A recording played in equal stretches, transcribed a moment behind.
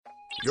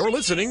You're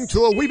listening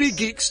to a Weeby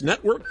Geeks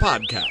Network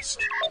podcast.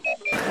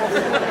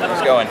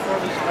 Who's going?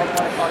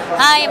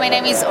 Hi, my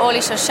name is Oli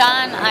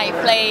Shoshan. I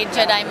play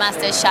Jedi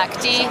Master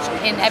Shakti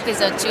in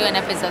episode 2 and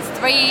episode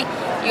 3.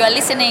 You are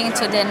listening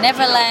to the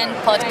Neverland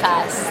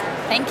podcast.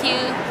 Thank you.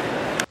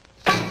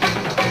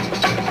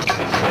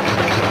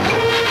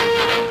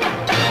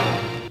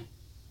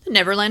 The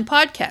Neverland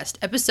podcast,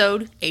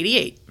 episode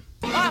 88.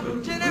 Up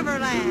to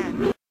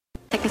Neverland.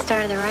 Take a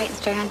start to the right and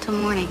stay on until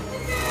morning.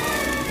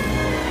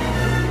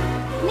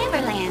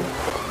 Neverland.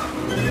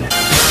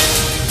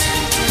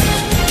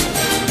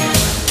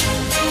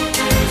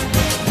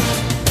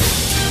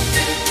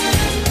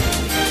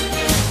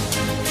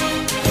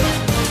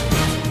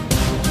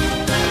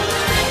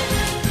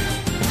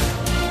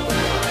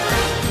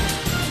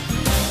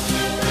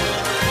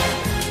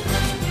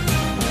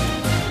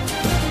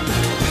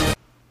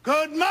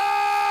 Good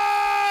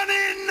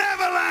morning,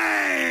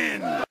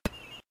 Neverland.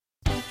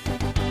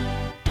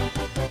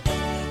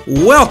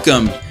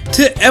 Welcome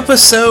to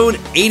episode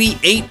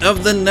 88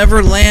 of the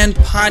Neverland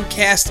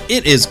podcast.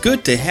 It is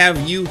good to have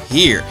you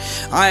here.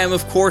 I am,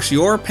 of course,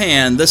 your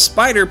pan, the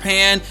Spider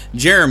Pan,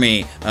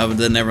 Jeremy of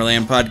the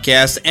Neverland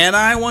podcast, and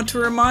I want to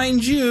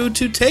remind you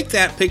to take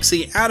that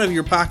pixie out of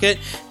your pocket,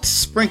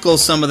 sprinkle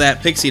some of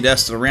that pixie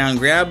dust around,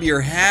 grab your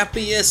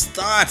happiest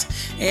thought,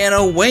 and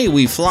away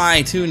we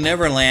fly to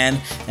Neverland.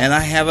 And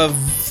I have a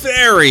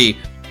very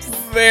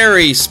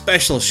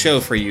special show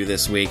for you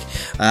this week.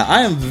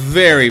 I am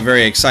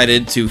very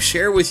excited to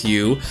share with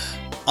you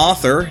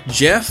author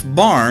Jeff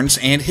Barnes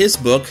and his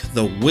book,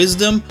 The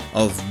Wisdom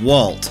of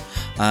Walt.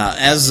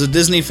 As a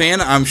Disney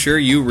fan, I'm sure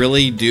you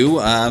really do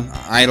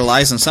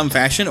idolize in some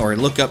fashion or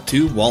look up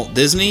to Walt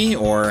Disney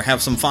or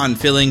have some fond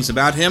feelings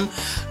about him.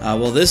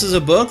 Well, this is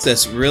a book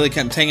that's really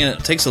kind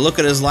of takes a look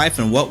at his life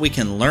and what we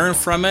can learn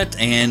from it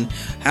and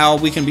how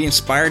we can be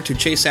inspired to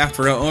chase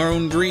after our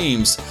own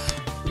dreams.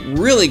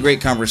 Really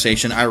great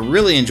conversation. I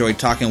really enjoyed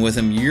talking with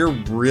him. You're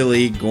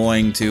really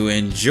going to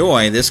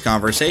enjoy this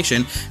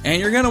conversation,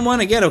 and you're going to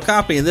want to get a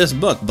copy of this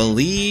book,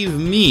 believe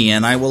me.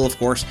 And I will, of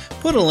course,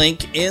 put a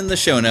link in the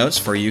show notes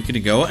for you to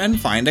go and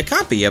find a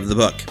copy of the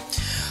book.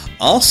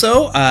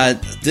 Also,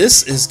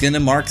 this is going to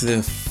mark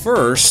the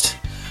first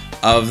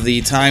of the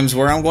times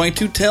where I'm going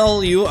to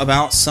tell you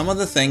about some of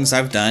the things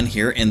I've done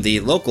here in the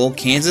local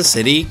Kansas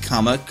City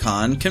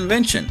Comic-Con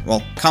convention.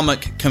 Well,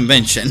 comic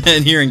convention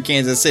here in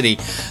Kansas City.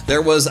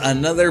 There was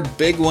another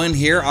big one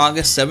here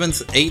August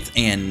 7th, 8th,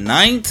 and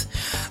 9th.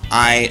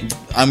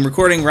 I'm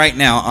recording right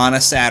now on a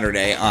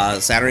Saturday,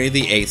 Saturday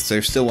the 8th.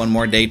 There's still one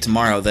more day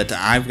tomorrow that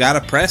I've got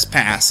a press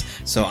pass.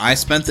 So I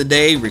spent the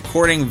day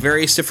recording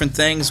various different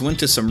things, went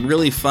to some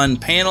really fun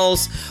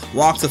panels,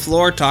 walked the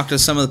floor, talked to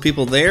some of the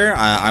people there.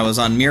 I was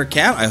on Meerkat.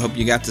 I hope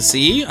you got to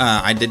see.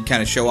 I did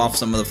kind of show off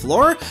some of the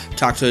floor,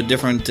 talked to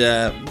different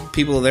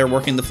people there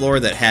working the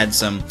floor that had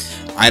some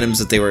items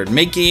that they were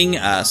making,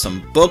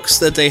 some books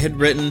that they had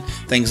written,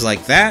 things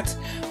like that.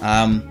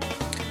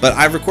 But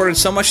I've recorded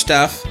so much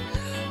stuff.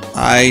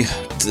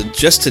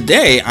 Just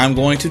today, I'm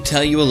going to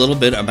tell you a little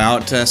bit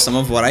about some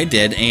of what I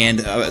did,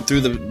 and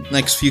through the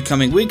next few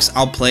coming weeks,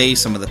 I'll play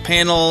some of the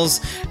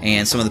panels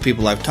and some of the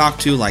people I've talked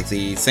to, like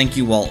the Thank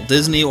You Walt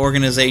Disney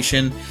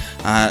organization.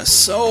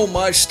 So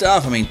much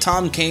stuff. I mean,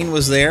 Tom Kane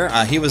was there.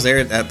 He was there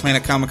at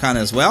Planet Comic-Con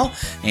as well,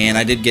 and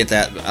I did get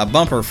a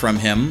bumper from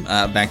him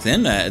back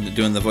then,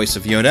 doing the voice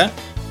of Yoda.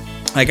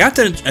 I got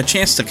a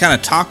chance to kind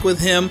of talk with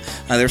him.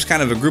 There's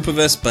kind of a group of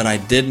us, but I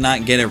did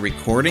not get a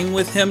recording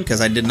with him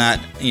because I did not,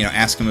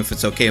 ask him if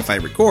it's okay if I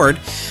record.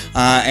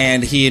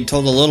 And he had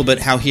told a little bit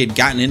how he had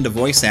gotten into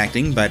voice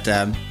acting, but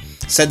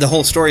said the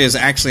whole story is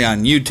actually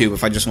on YouTube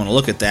if I just want to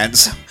look at that.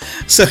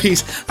 So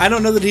I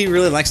don't know that he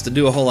really likes to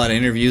do a whole lot of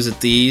interviews at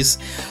these.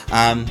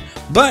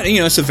 But,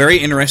 it's a very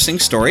interesting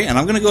story, and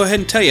I'm going to go ahead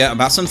and tell you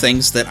about some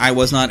things that I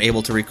was not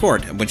able to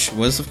record, which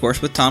was, of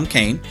course, with Tom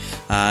Kane.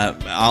 I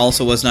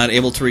also was not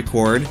able to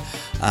record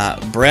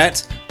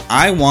Brett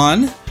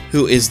Iwan,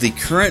 who is the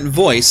current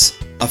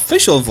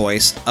official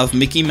voice of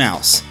Mickey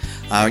Mouse.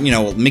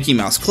 Mickey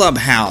Mouse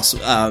Clubhouse,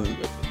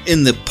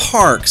 in the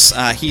parks.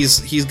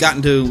 He's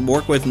gotten to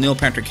work with Neil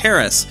Patrick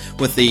Harris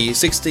with the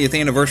 60th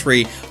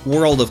anniversary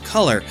World of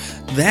Color.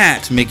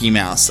 That Mickey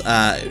Mouse.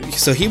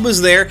 So he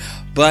was there.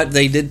 But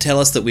they did tell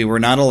us that we were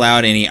not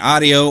allowed any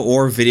audio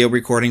or video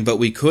recording, but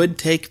we could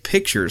take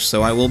pictures.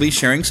 So I will be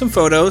sharing some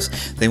photos.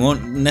 They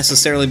won't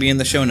necessarily be in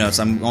the show notes.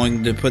 I'm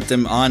going to put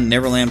them on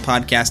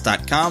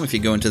neverlandpodcast.com. If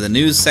you go into the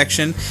news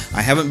section,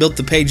 I haven't built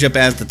the page up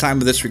at the time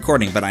of this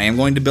recording, but I am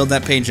going to build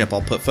that page up.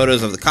 I'll put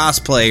photos of the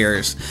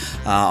cosplayers,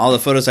 all the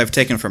photos I've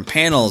taken from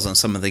panels and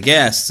some of the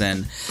guests,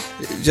 and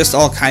just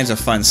all kinds of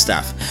fun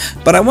stuff.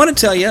 But I want to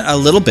tell you a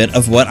little bit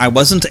of what I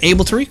wasn't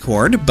able to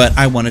record, but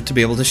I wanted to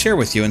be able to share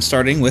with you, and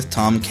starting with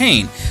Tom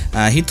Kane.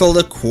 He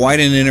told quite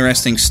an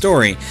interesting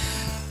story.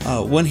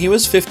 When he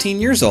was 15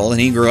 years old,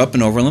 and he grew up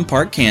in Overland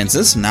Park,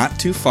 Kansas, not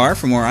too far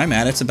from where I'm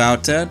at. It's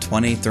about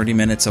 20-30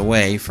 minutes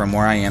away from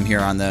where I am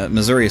here on the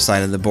Missouri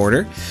side of the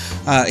border.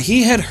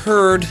 He had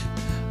heard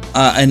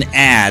an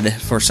ad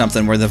for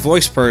something where the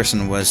voice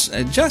person was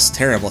just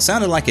terrible. It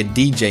sounded like a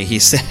DJ, he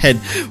said,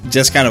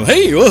 just kind of,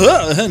 hey,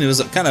 and it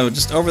was kind of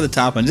just over the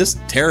top and just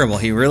terrible.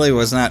 He really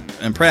was not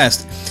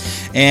impressed.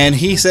 And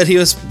he said he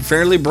was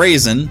fairly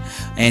brazen,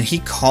 and he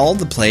called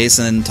the place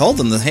and told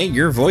them that, hey,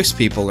 your voice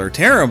people are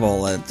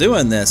terrible at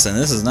doing this, and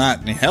this is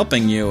not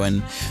helping you.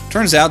 And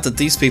turns out that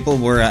these people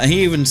were,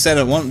 he even said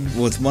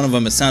with one of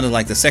them, it sounded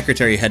like the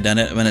secretary had done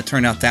it, when it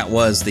turned out that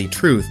was the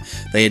truth.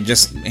 They had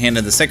just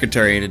handed the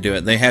secretary to do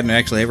it. They hadn't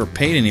actually ever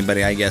paid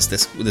anybody, I guess,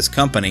 this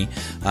company.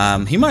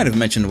 He might have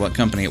mentioned what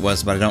company it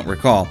was, but I don't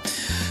recall.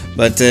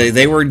 But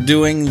they were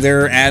doing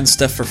their ad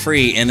stuff for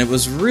free, and it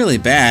was really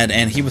bad,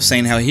 and he was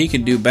saying how he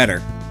could do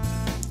better.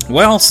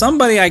 Well,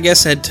 somebody, I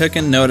guess, had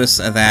taken notice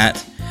of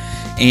that,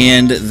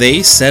 and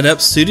they set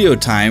up studio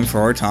time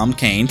for Tom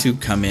Kane to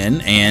come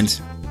in and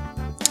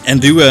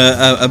do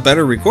a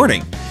better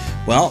recording.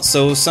 Well,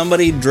 so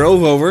somebody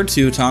drove over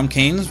to Tom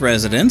Kane's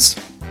residence.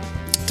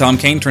 Tom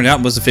Kane, turned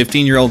out, was a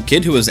 15-year-old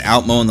kid who was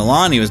out mowing the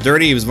lawn. He was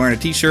dirty. He was wearing a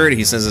T-shirt.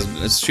 He says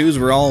his shoes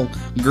were all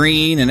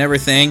green and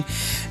everything.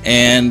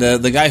 And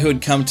the guy who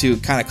had come to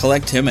kind of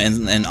collect him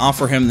and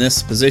offer him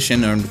this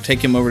position and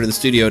take him over to the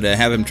studio to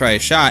have him try a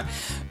shot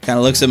kind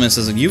of looks at him and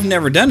says, you've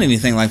never done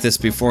anything like this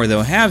before,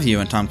 though, have you?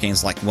 And Tom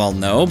Kane's like, well,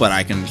 no, but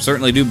I can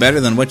certainly do better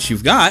than what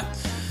you've got.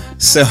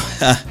 So,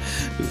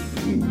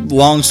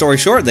 long story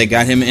short, they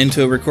got him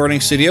into a recording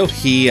studio.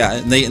 They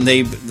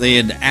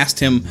had asked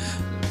him.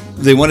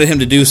 They wanted him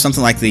to do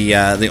something like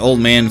the old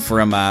man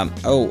from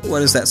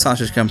what is that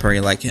sausage company,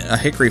 like a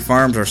Hickory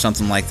Farms or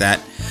something like that.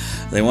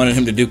 They wanted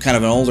him to do kind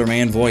of an older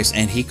man voice,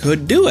 and he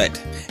could do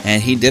it.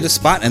 And he did a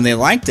spot, and they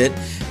liked it.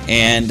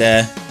 And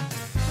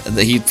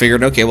he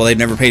figured, okay, well, they'd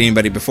never paid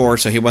anybody before,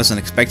 so he wasn't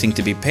expecting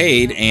to be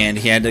paid, and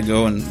he had to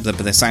go and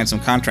they signed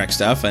some contract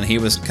stuff, and he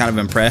was kind of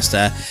impressed.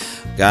 I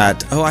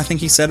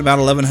think he said about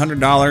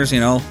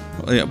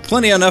 $1,100,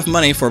 plenty enough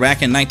money for back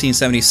in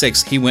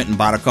 1976, he went and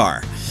bought a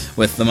car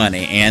with the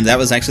money, and that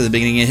was actually the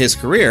beginning of his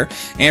career.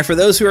 And for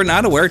those who are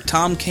not aware,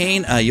 Tom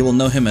Kane, you will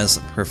know him as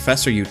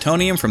Professor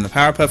Utonium from the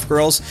Powerpuff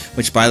Girls,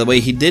 which, by the way,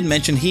 he did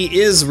mention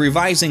he is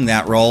revising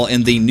that role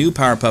in the new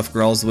Powerpuff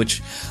Girls,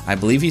 which I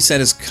believe he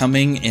said is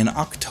coming in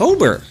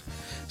October.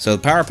 So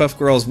the Powerpuff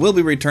Girls will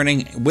be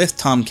returning with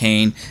Tom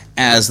Kane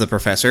as the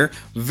Professor.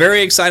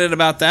 Very excited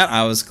about that.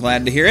 I was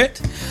glad to hear it.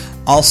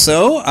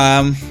 Also,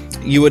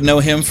 you would know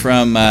him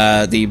from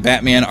the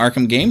Batman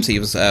Arkham games. He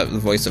was the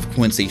voice of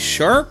Quincy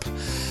Sharp.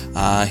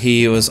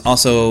 He was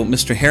also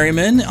Mr.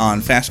 Harriman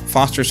on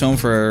Foster's Home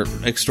for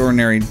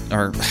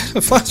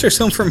Foster's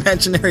Home for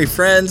Imaginary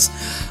Friends,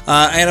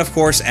 and of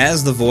course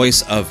as the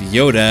voice of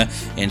Yoda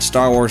in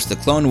Star Wars: The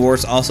Clone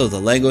Wars, also the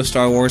Lego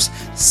Star Wars.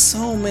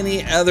 So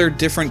many other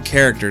different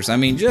characters. I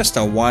mean, just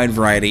a wide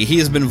variety. He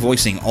has been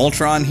voicing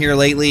Ultron here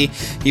lately.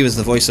 He was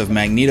the voice of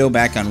Magneto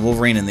back on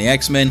Wolverine and the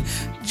X-Men.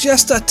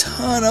 Just a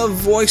ton of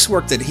voice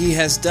work that he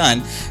has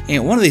done,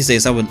 and one of these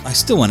days I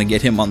still want to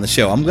get him on the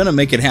show. I'm going to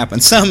make it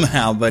happen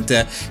somehow, but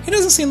he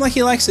doesn't seem like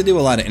he likes to do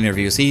a lot of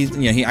interviews.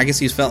 I guess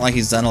he's felt like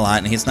he's done a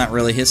lot, and it's not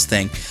really his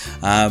thing.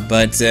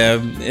 But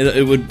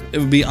it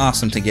would be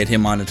awesome to get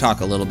him on to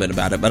talk a little bit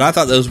about it. But I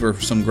thought those were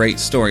some great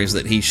stories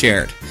that he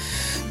shared.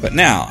 But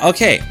now,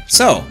 okay,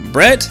 so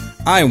Brett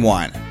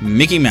Iwan,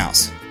 Mickey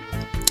Mouse,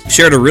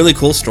 shared a really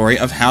cool story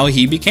of how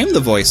he became the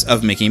voice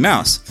of Mickey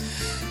Mouse.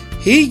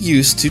 He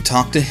used to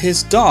talk to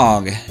his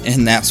dog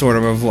in that sort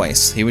of a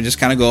voice. He would just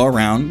kind of go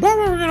around,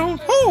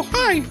 oh,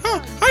 hi,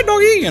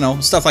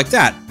 doggy, stuff like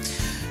that.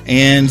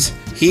 And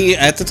he,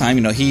 at the time,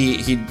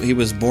 he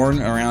was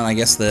born around, I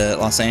guess, the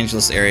Los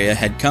Angeles area,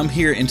 had come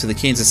here into the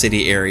Kansas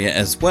City area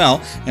as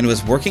well, and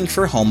was working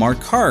for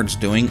Hallmark Cards,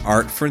 doing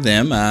art for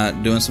them,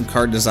 doing some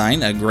card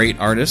design, a great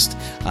artist.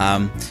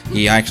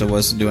 He actually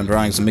was doing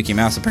drawings of Mickey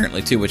Mouse,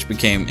 apparently, too, which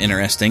became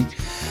interesting.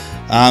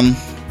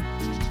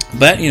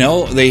 But,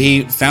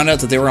 he found out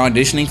that they were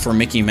auditioning for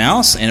Mickey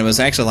Mouse, and it was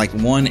actually like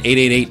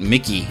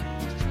 1-888-MICKEY.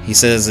 He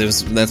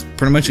says that's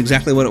pretty much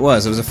exactly what it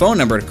was. It was a phone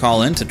number to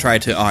call in to try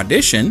to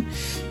audition,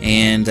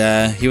 and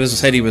he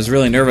said he was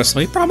really nervous.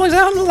 So he probably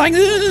sounded like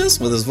this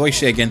with his voice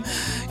shaking,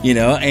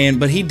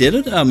 but he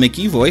did a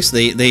Mickey voice.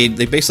 They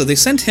basically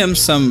sent him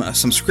some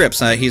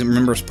scripts. He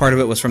remembers part of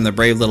it was from The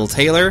Brave Little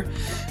Tailor,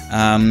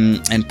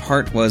 and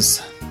part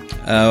was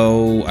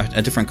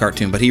a different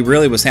cartoon, but he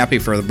really was happy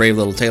for The Brave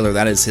Little Tailor.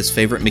 That is his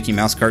favorite Mickey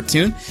Mouse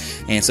cartoon,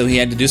 and so he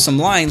had to do some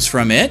lines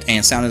from it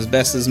and sound as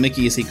best as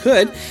Mickey as he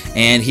could,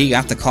 and he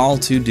got the call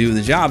to do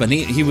the job. And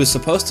he was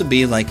supposed to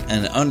be like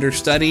an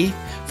understudy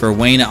for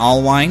Wayne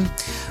Allwine,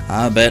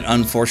 but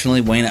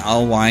unfortunately Wayne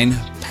Allwine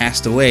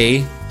passed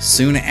away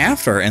soon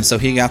after, and so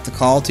he got the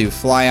call to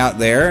fly out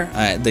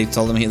there. They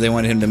told him they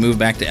wanted him to move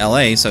back to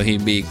LA so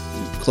he'd be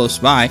close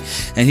by,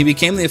 and he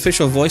became the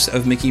official voice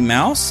of Mickey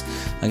Mouse.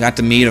 I got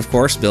to meet, of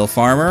course, Bill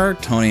Farmer,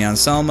 Tony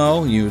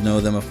Anselmo, you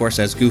know them, of course,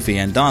 as Goofy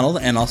and Donald,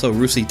 and also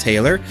Russi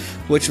Taylor,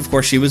 which, of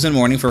course, she was in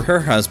mourning for her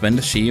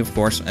husband. She, of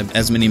course,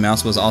 as Minnie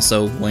Mouse, was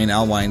also Wayne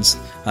Allwine's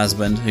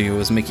husband, who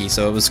was Mickey,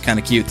 so it was kind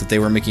of cute that they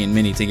were Mickey and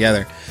Minnie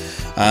together.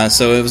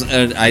 So it was.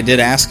 I did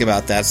ask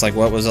about that. It's like,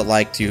 what was it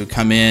like to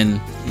come in,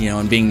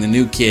 and being the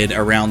new kid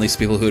around these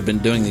people who had been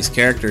doing these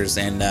characters,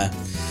 and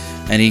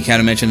he kind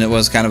of mentioned it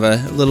was kind of a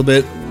little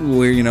bit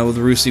where,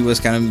 Russi was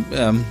kind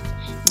of,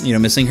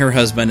 missing her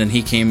husband, and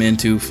he came in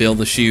to fill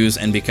the shoes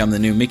and become the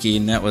new Mickey,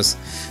 and that was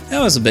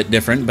a bit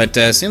different, but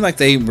it seemed like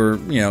they were,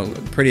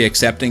 pretty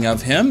accepting of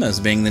him as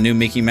being the new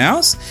Mickey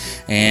Mouse,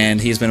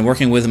 and he's been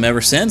working with him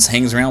ever since,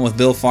 hangs around with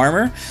Bill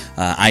Farmer.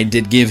 I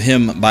did give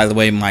him, by the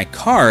way, my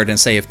card and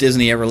say if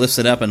Disney ever lifts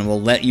it up and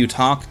will let you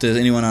talk to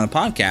anyone on a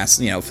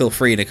podcast, feel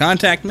free to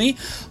contact me.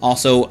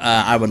 Also,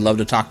 I would love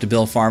to talk to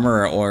Bill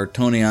Farmer or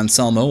Tony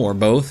Anselmo or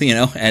both,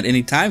 at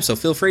any time, so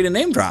feel free to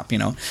name drop,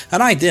 and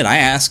I did. I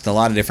asked a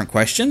lot of different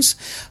questions.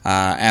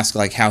 Asked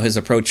like how his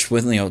approach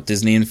with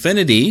Disney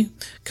Infinity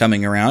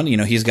coming around.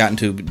 He's gotten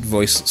to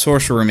voice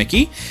Sorcerer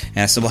Mickey,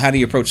 and I said, well, how do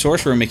you approach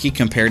Sorcerer Mickey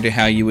compared to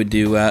how you would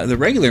do the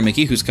regular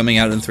Mickey who's coming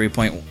out in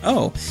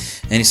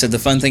 3.0? And he said the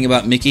fun thing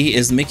about Mickey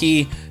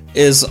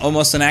is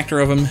almost an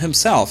actor of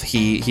himself.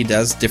 He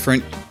does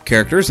different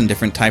characters and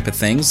different type of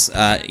things,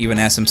 even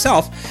as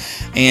himself,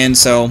 and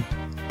so.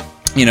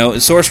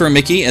 Sorcerer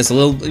Mickey is a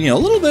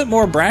little bit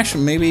more brash,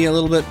 maybe a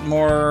little bit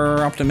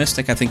more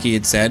optimistic, I think he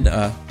had said.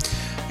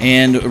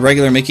 And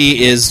regular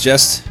Mickey is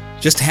just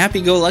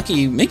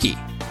happy-go-lucky Mickey.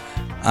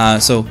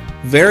 So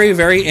very,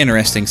 very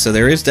interesting. So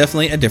there is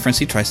definitely a difference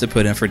he tries to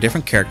put in for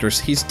different characters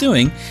he's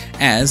doing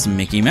as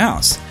Mickey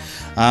Mouse.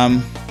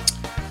 Can't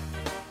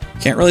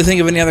really think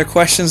of any other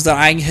questions that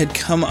I had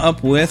come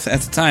up with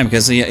at the time,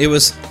 because it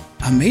was...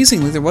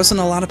 Amazingly, there wasn't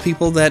a lot of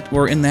people that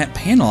were in that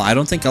panel. I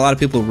don't think a lot of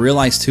people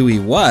realized who he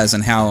was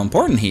and how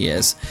important he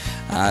is.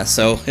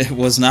 So it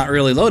was not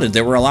really loaded.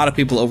 There were a lot of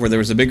people over. There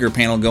was a bigger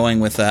panel going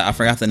with, I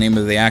forgot the name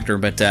of the actor,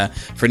 but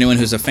for anyone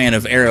who's a fan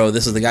of Arrow,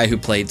 this is the guy who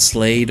played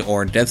Slade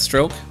or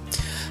Deathstroke.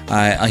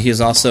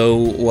 He also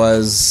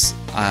was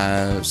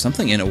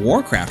something in a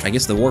Warcraft. I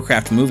guess the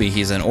Warcraft movie,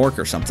 he's an orc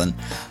or something.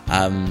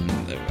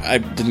 I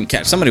didn't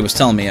catch. Somebody was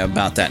telling me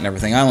about that and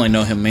everything. I only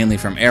know him mainly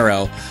from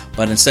Arrow,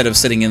 but instead of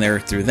sitting in there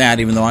through that,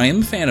 even though I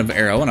am a fan of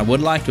Arrow, and I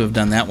would like to have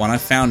done that, when I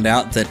found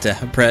out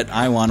that Brett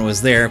Iwan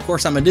was there, of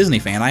course I'm a Disney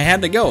fan, I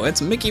had to go. It's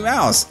Mickey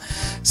Mouse.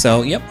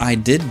 So, yep, I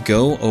did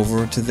go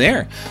over to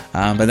there.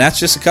 But that's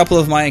just a couple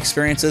of my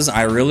experiences.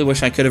 I really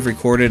wish I could have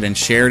recorded and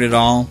shared it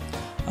all.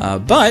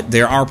 But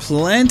there are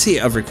plenty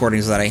of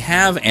recordings that I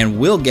have and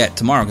will get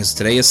tomorrow, because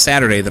today is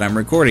Saturday that I'm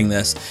recording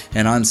this,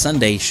 and on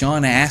Sunday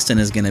Sean Astin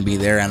is going to be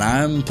there, and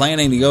I'm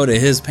planning to go to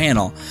his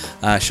panel.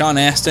 Sean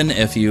Astin,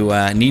 if you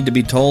need to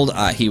be told,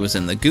 he was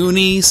in the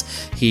Goonies,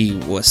 he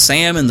was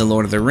Sam in the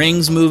Lord of the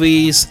Rings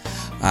movies,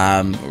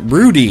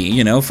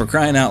 Rudy, for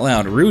crying out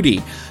loud,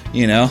 Rudy.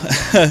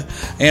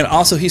 And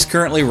also he's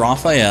currently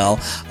Raphael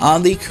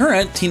on the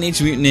current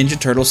Teenage Mutant Ninja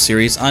Turtles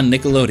series on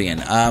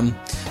Nickelodeon.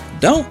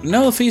 Don't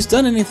know if he's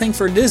done anything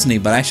for Disney,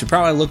 but I should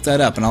probably look that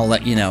up and I'll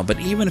let you know. But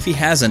even if he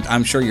hasn't,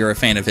 I'm sure you're a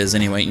fan of his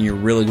anyway, and you're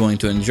really going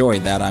to enjoy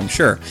that, I'm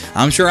sure.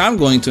 I'm sure I'm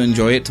going to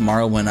enjoy it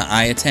tomorrow when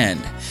I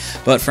attend.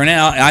 But for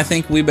now, I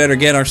think we better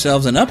get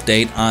ourselves an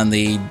update on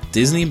the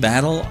Disney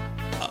Battle,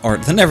 or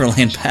the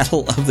Neverland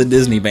Battle of the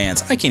Disney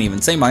Bands. I can't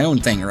even say my own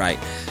thing right.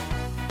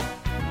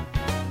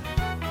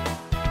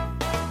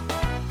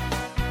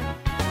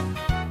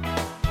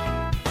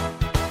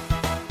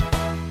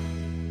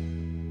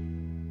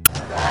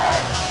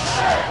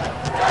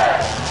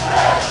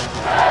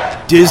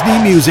 Disney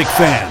music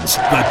fans,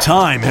 the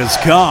time has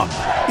come.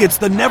 It's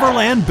the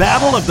Neverland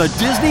Battle of the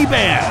Disney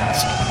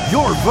Bands.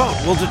 Your vote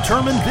will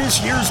determine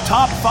this year's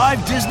top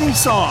 5 Disney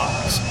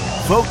songs.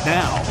 Vote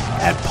now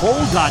at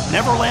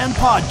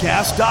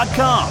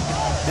poll.neverlandpodcast.com.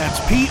 That's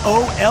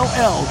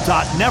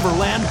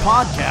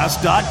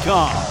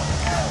POLL.neverlandpodcast.com.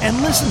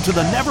 And listen to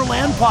the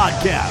Neverland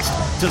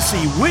Podcast to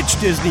see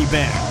which Disney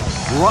band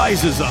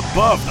rises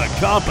above the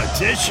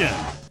competition.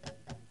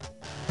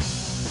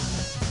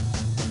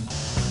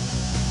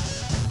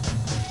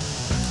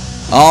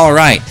 All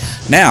right.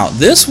 Now,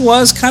 this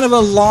was kind of a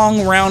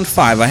long round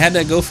 5. I had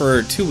to go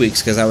for 2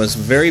 weeks because I was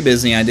very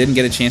busy. I didn't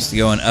get a chance to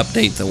go and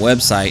update the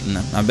website, and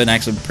I've been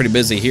actually pretty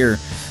busy here.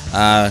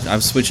 I'm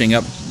switching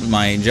up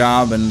my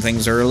job, and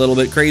things are a little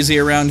bit crazy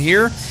around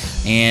here,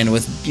 and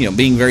with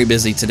being very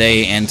busy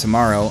today and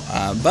tomorrow.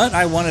 But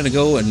I wanted to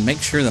go and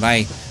make sure that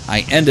I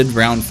ended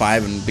round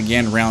 5 and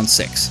began round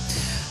 6.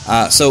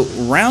 So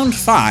round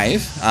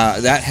 5,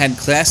 that had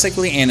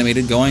Classically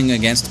Animated going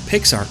against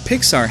Pixar.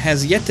 Pixar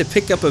has yet to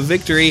pick up a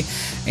victory,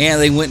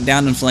 and they went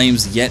down in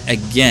flames yet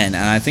again.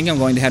 And I think I'm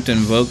going to have to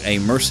invoke a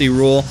mercy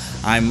rule.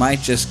 I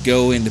might just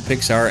go into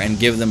Pixar and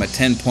give them a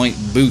 10-point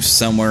boost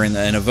somewhere in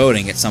a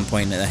voting at some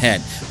point in the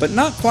head. But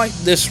not quite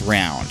this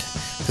round.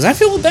 Because I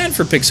feel bad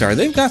for Pixar.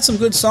 They've got some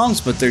good songs,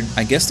 but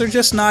I guess they're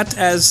just not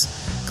as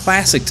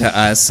classic to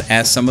us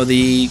as some of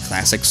the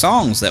classic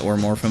songs that we're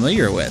more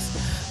familiar with.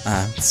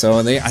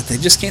 So they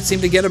just can't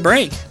seem to get a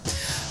break.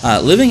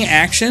 Living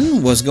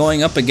Action was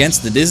going up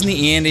against the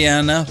Disney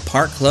Indiana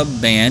Park Club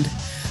Band,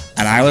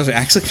 and I was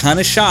actually kind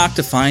of shocked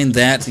to find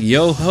that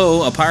Yo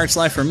Ho, A Pirate's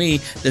Life for Me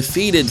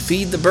defeated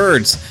Feed the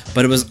Birds,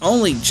 but it was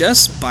only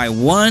just by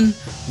one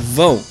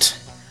vote.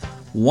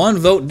 One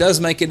vote does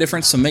make a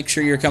difference, so make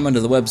sure you're coming to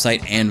the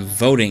website and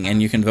voting,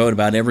 and you can vote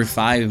about every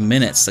 5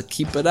 minutes, so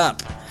keep it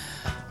up.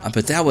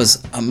 But that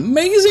was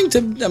amazing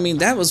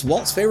that was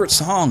Walt's favorite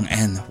song,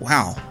 and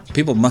wow,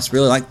 people must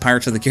really like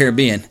Pirates of the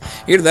Caribbean.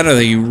 Either that or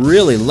they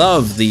really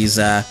love these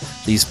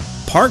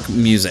park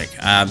music,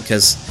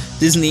 because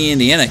Disney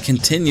Indiana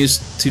continues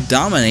to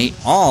dominate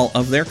all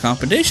of their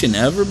competition.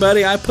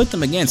 Everybody I put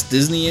them against,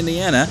 Disney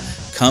Indiana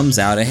comes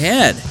out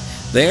ahead.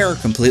 They are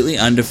completely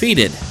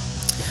undefeated,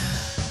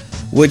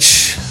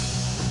 which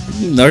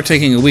they're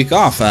taking a week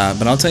off,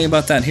 but I'll tell you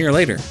about that here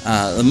later.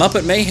 The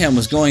Muppet Mayhem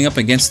was going up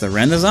against the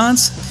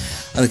Renaissance.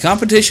 The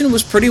competition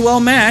was pretty well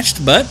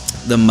matched, but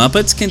the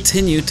Muppets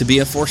continue to be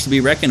a force to be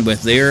reckoned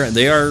with.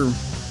 They are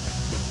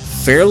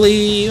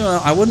fairly,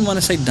 I wouldn't want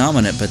to say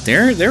dominant, but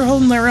they're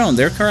holding their own.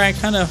 They're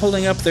kind of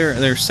holding up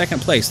their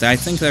second place. I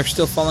think they're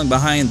still falling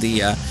behind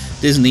the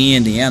Disney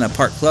Indiana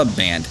Park Club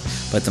Band,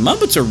 but the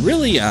Muppets are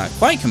really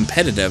quite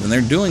competitive, and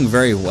they're doing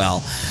very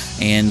well.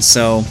 And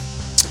so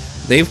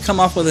they've come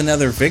off with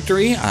another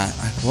victory.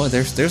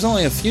 There's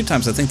only a few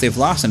times I think they've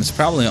lost, and it's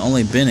probably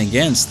only been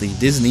against the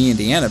Disney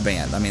Indiana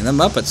Band. I mean, the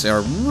Muppets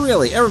are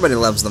really, everybody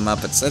loves the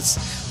Muppets. That's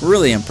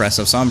really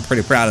impressive, so I'm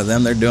pretty proud of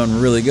them. They're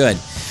doing really good.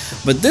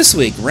 But this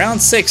week,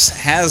 Round 6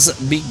 has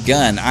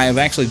begun. I have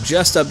actually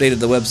just updated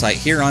the website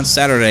here on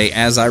Saturday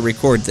as I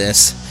record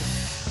this.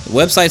 The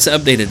website's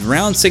updated.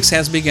 Round 6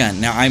 has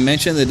begun. Now, I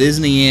mentioned the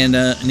Disney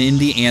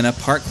Indiana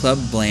Park Club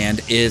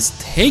Band is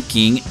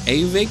taking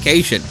a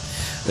vacation.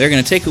 They're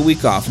going to take a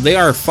week off. They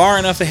are far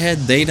enough ahead,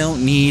 they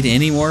don't need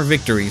any more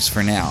victories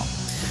for now.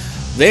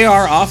 They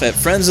are off at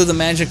Friends of the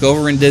Magic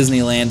over in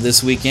Disneyland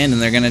this weekend,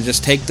 and they're going to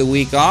just take the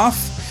week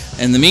off.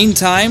 In the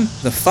meantime,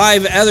 the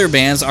 5 other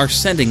bands are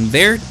sending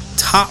their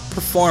top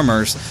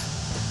performers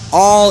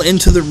all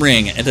into the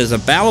ring. It is a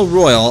battle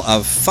royal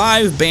of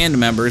 5 band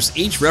members,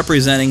 each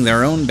representing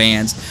their own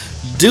bands,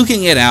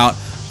 duking it out,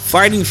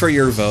 fighting for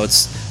your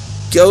votes.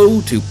 Go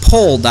to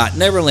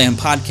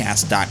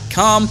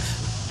poll.neverlandpodcast.com.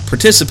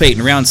 Participate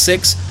in Round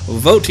 6,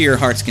 vote to your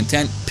heart's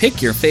content,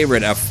 pick your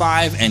favorite of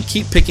 5, and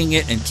keep picking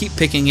it, and keep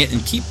picking it,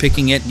 and keep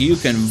picking it. You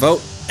can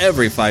vote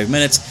every 5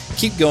 minutes.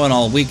 Keep going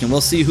all week, and we'll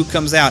see who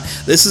comes out.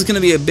 This is going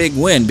to be a big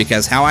win,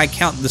 because how I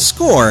count the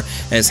score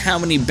is how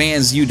many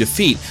bands you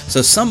defeat.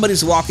 So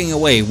somebody's walking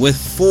away with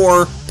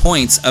 4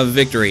 points of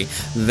victory.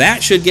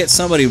 That should get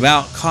somebody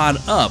about caught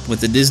up with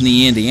the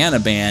Disney Indiana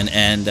Band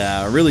and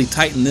really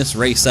tighten this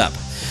race up.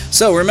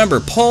 So remember,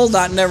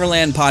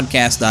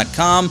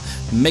 poll.neverlandpodcast.com.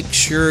 Make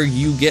sure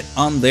you get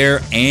on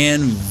there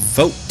and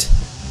vote.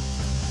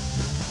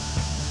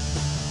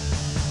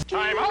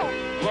 Time out!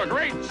 The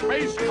Great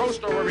Space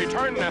Coaster will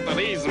return after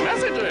these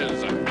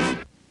messages.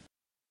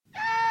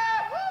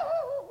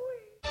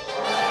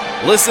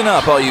 Listen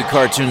up, all you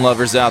cartoon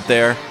lovers out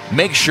there.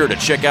 Make sure to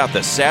check out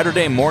the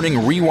Saturday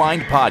Morning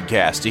Rewind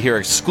podcast to hear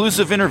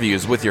exclusive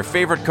interviews with your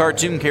favorite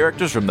cartoon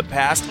characters from the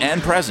past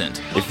and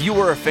present. If you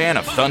were a fan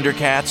of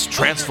Thundercats,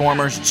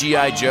 Transformers,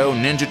 G.I. Joe,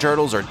 Ninja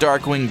Turtles, or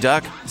Darkwing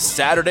Duck,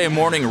 Saturday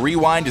Morning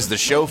Rewind is the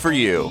show for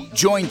you.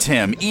 Join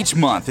Tim each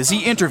month as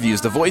he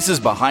interviews the voices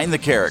behind the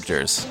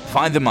characters.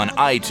 Find them on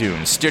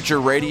iTunes,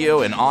 Stitcher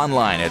Radio, and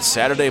online at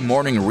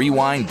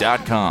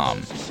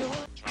SaturdayMorningRewind.com.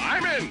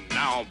 I'm in.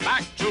 Now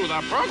back to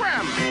the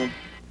program.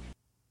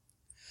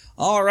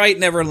 All right,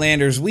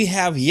 Neverlanders, we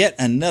have yet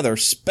another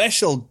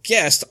special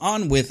guest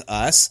on with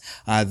us.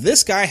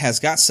 This guy has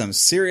got some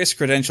serious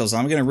credentials.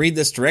 I'm going to read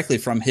this directly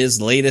from his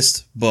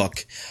latest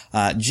book.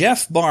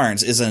 Jeff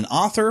Barnes is an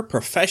author,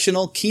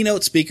 professional,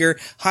 keynote speaker,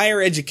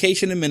 higher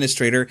education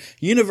administrator,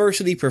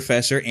 university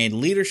professor, and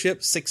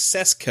leadership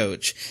success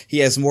coach. He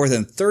has more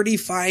than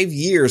 35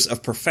 years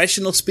of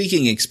professional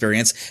speaking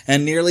experience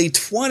and nearly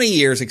 20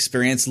 years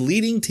experience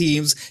leading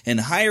teams in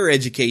higher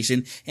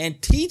education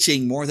and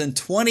teaching more than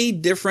 20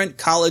 different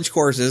college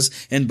courses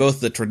in both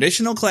the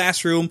traditional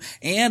classroom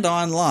and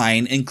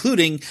online,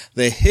 including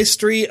the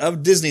history of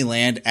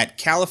Disneyland at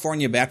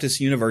California Baptist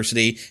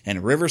University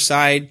in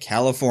Riverside,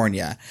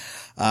 California.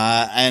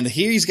 And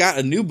he's got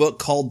a new book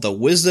called The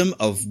Wisdom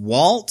of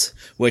Walt,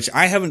 which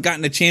I haven't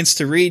gotten a chance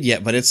to read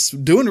yet, but it's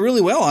doing really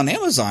well on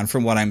Amazon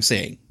from what I'm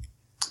seeing.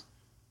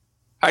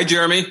 Hi,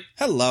 Jeremy.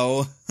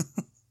 Hello.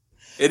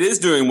 It is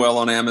doing well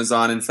on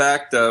Amazon. In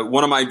fact,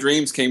 one of my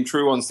dreams came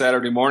true on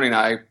Saturday morning.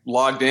 I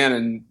logged in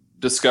and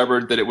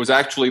discovered that it was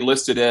actually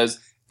listed as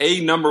a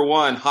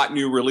 #1 hot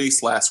new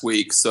release last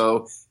week.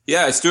 So,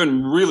 yeah, it's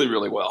doing really,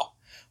 really well.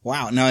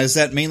 Wow. Now, is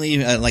that mainly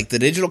like the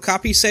digital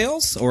copy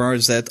sales, or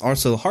is that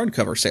also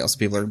hardcover sales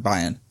people are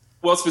buying?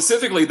 Well,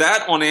 specifically,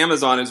 that on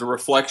Amazon is a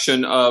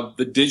reflection of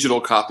the digital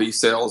copy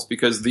sales,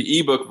 because the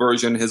ebook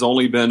version has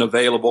only been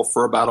available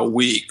for about a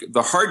week.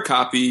 The hard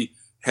copy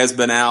has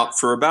been out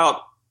for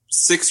about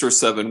 6 or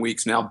 7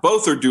 weeks now.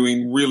 Both are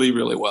doing really,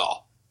 really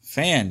well.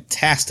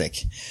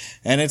 Fantastic.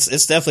 And it's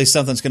definitely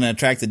something that's going to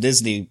attract the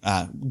Disney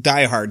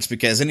diehards,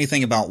 because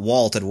anything about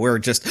Walt, and we're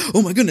just,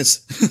 oh my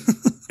goodness.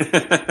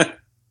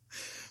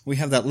 We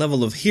have that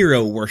level of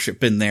hero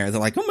worship in there. They're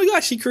like, oh my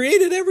gosh, he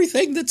created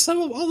everything that's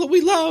all that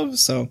we love.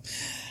 So,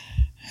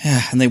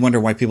 and they wonder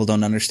why people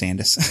don't understand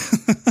us.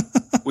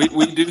 we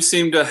do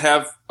seem to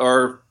have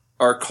our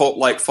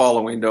cult-like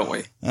following, don't we?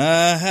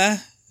 Uh-huh.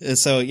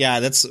 So,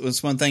 yeah,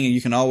 that's one thing you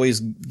can always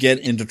get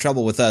into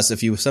trouble with us.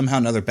 If you somehow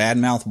another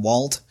badmouth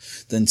Walt,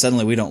 then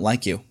suddenly we don't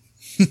like you.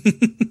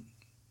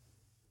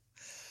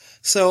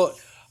 So,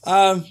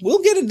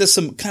 we'll get into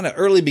some kind of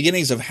early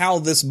beginnings of how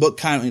this book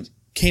kind of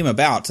came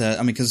about.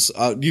 Because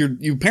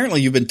you've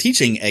been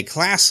teaching a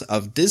class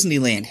of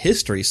Disneyland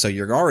history, so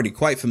you're already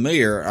quite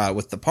familiar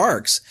with the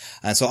parks.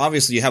 So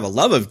obviously you have a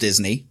love of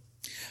Disney.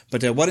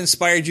 But what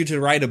inspired you to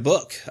write a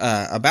book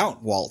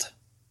about Walt?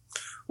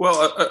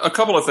 Well, a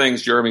couple of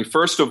things, Jeremy.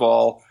 First of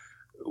all,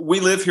 we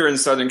live here in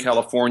Southern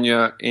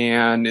California,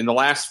 and in the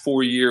last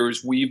 4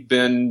 years, we've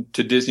been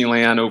to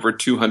Disneyland over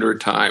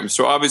 200 times.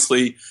 So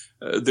obviously,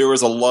 there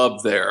was a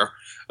love there.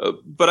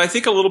 But I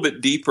think a little bit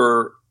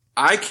deeper,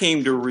 I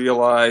came to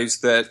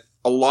realize that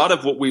a lot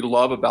of what we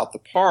love about the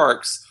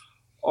parks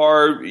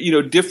are,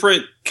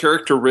 different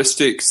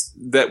characteristics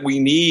that we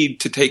need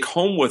to take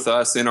home with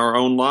us in our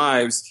own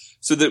lives,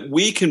 so that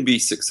we can be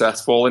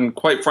successful, and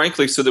quite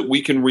frankly, so that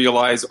we can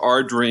realize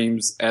our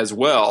dreams as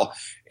well.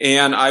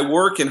 And I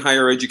work in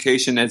higher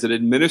education as an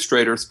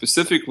administrator,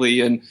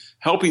 specifically in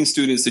helping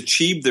students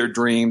achieve their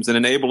dreams and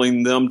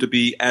enabling them to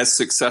be as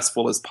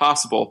successful as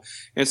possible.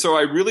 And so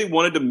I really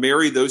wanted to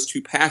marry those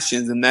two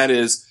passions, and that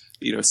is,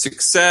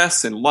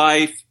 success in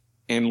life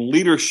and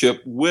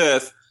leadership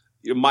with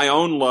my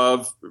own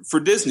love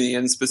for Disney,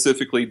 and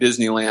specifically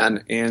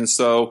Disneyland. And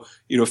so,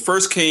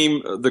 first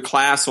came the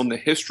class on the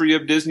history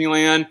of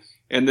Disneyland.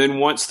 And then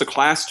once the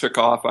class took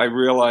off, I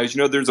realized,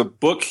 there's a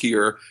book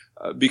here,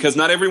 because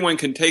not everyone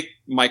can take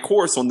my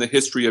course on the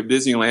history of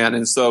Disneyland.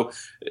 And so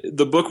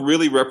the book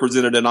really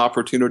represented an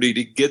opportunity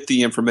to get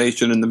the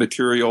information and the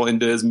material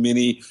into as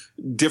many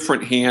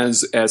different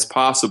hands as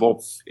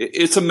possible.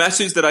 It's a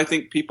message that I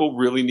think people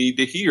really need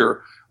to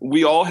hear.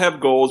 We all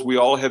have goals. We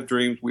all have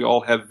dreams. We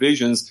all have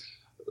visions.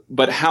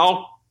 But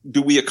how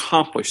do we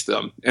accomplish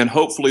them? And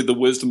hopefully the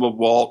wisdom of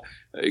Walt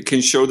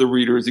can show the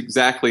readers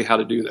exactly how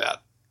to do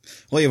that.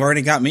 Well, you've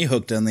already got me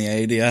hooked on the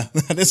idea.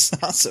 That is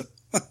awesome.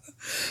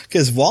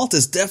 Because Walt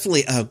is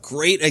definitely a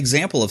great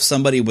example of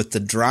somebody with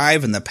the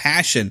drive and the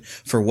passion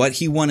for what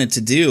he wanted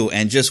to do,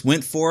 and just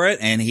went for it.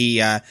 And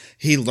he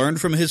learned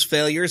from his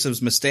failures,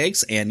 his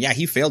mistakes. And yeah,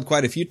 he failed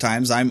quite a few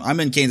times. I'm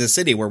in Kansas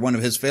City, where one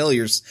of his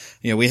failures,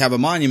 we have a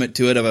monument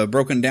to it of a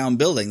broken down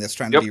building that's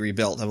trying to be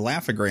rebuilt, of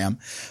Laugh-O-Gram.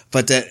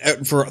 But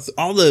for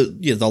all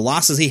the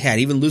losses he had,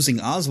 even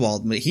losing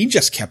Oswald, he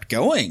just kept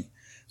going.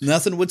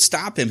 Nothing would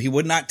stop him. He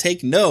would not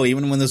take no,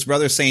 even when his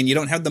brother's saying, you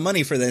don't have the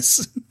money for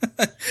this.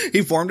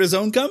 He formed his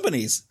own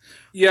companies.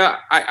 Yeah,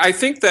 I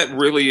think that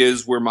really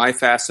is where my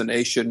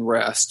fascination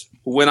rests.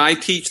 When I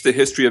teach the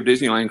history of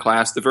Disneyland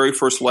class, the very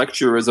first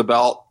lecture is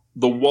about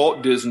the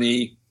Walt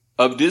Disney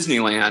of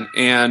Disneyland.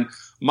 And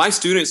my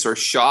students are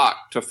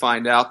shocked to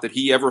find out that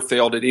he ever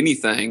failed at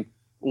anything,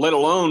 let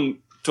alone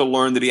to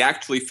learn that he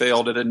actually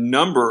failed at a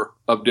number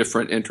of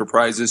different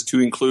enterprises, to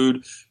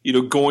include,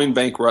 going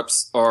bankrupt,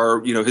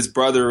 or, his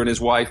brother and his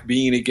wife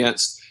being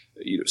against,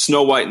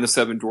 Snow White and the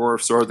Seven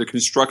Dwarfs, or the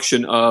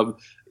construction of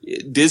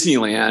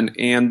Disneyland.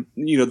 And,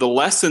 the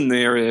lesson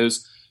there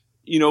is,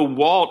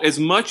 Walt, as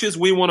much as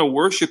we want to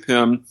worship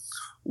him,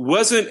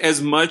 wasn't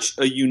as much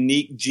a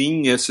unique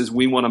genius as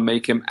we want to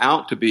make him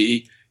out to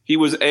be. He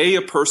was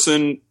a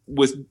person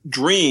with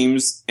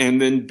dreams,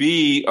 and then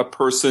B, a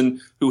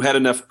person who had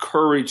enough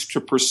courage to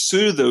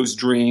pursue those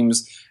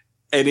dreams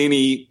at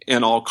any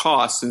and all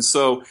costs. And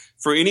so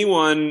for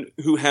anyone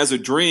who has a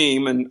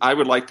dream, and I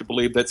would like to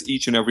believe that's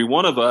each and every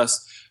one of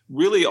us,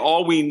 really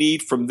all we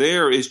need from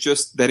there is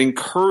just that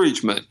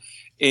encouragement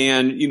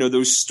and,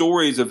 those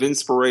stories of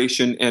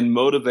inspiration and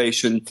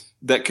motivation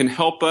that can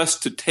help us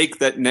to take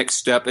that next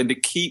step and to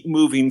keep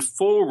moving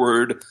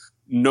forward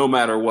no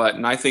matter what.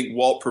 And I think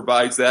Walt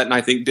provides that, and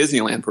I think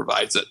Disneyland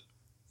provides it.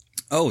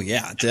 Oh,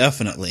 yeah,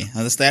 definitely.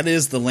 That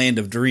is the land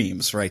of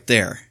dreams right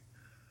there.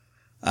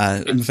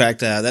 In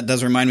fact, that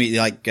does remind me,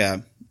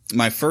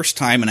 my first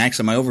time, and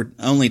actually my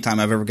only time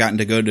I've ever gotten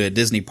to go to a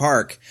Disney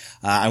park,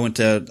 I went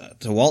to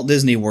Walt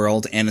Disney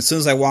World, and as soon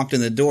as I walked in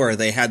the door,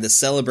 they had the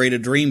Celebrate a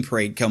Dream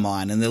parade come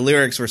on, and the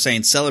lyrics were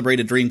saying, "Celebrate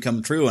a dream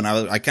come true," and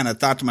I kind of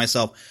thought to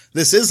myself,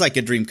 this is like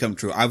a dream come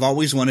true. I've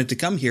always wanted to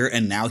come here,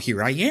 and now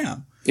here I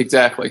am.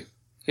 Exactly.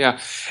 Yeah.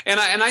 And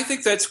I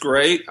think that's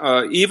great.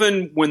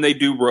 Even when they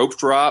do rope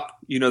drop,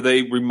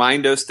 they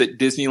remind us that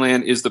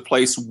Disneyland is the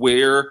place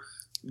where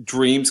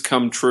dreams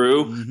come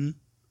true. Mm-hmm.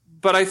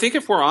 But I think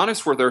if we're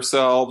honest with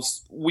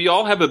ourselves, we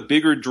all have a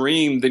bigger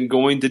dream than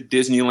going to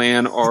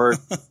Disneyland or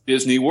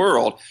Disney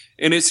World.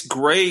 And it's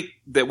great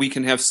that we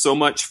can have so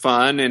much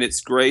fun, and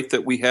it's great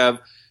that we have,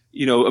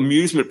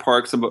 amusement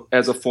parks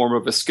as a form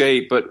of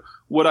escape. But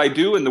what I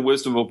do in The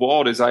Wisdom of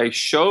Walt is I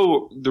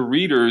show the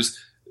readers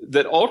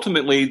that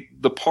ultimately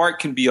the part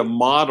can be a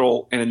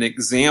model and an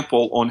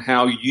example on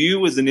how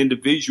you as an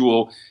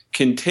individual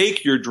can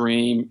take your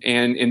dream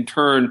and in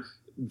turn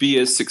be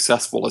as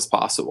successful as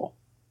possible.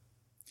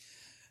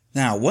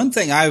 Now, one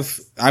thing I've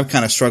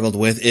kind of struggled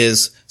with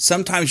is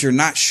sometimes you're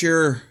not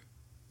sure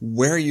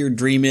where your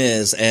dream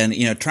is, and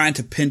trying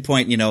to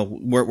pinpoint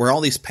where all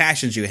these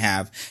passions you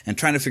have, and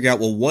trying to figure out,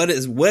 well, what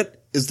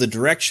is the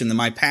direction that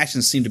my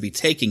passions seem to be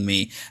taking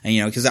me?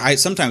 And because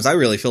sometimes I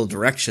really feel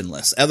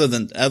directionless, other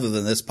than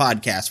this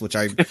podcast, which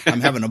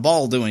I'm having a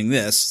ball doing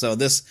this. So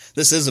this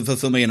is a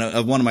fulfillment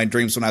of one of my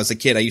dreams. When I was a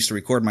kid, I used to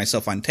record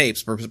myself on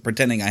tapes,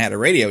 pretending I had a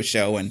radio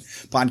show, and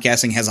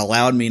podcasting has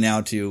allowed me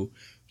now to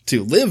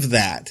live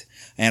that.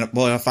 And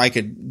well, if I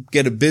could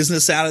get a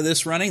business out of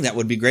this running, that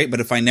would be great. But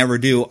if I never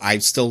do, I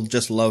still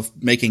just love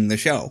making the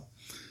show.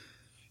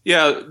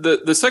 Yeah,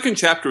 the second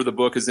chapter of the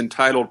book is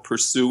entitled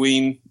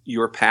Pursuing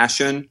Your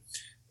Passion.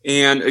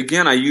 And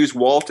again, I use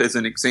Walt as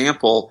an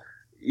example.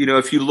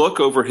 If you look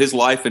over his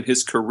life and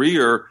his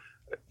career,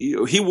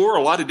 he wore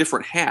a lot of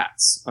different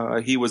hats.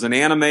 He was an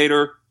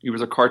animator. He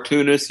was a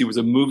cartoonist. He was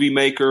a movie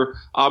maker,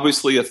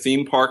 obviously a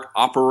theme park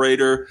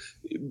operator.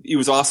 He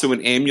was also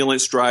an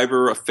ambulance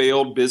driver, a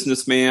failed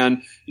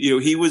businessman.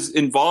 He was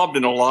involved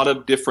in a lot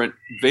of different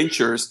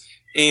ventures.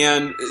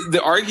 And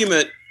the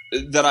argument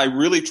that I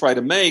really try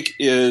to make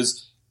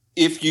is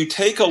if you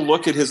take a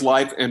look at his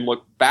life and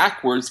look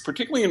backwards,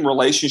 particularly in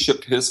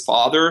relationship to his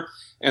father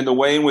and the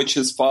way in which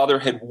his father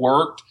had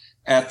worked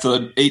at the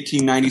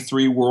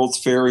 1893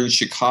 World's Fair in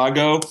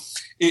Chicago,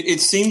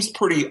 it seems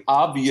pretty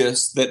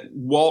obvious that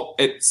Walt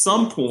at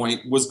some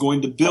point was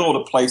going to build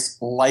a place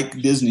like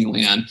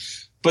Disneyland.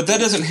 But that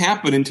doesn't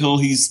happen until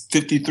he's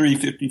 53,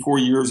 54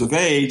 years of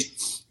age.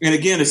 And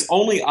again, it's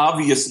only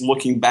obvious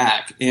looking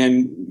back.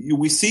 And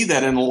we see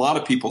that in a lot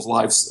of people's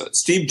lives.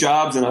 Steve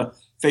Jobs, in a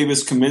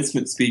famous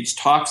commencement speech,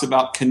 talks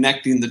about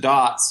connecting the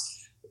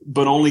dots,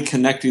 but only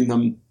connecting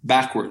them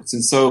backwards.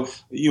 And so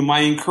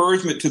my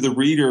encouragement to the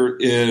reader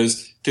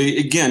is to,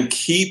 again,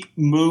 keep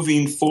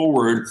moving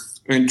forward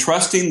and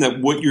trusting that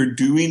what you're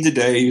doing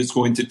today is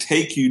going to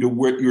take you to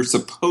what you're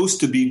supposed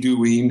to be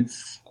doing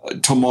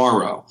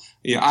tomorrow.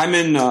 I'm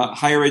in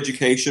higher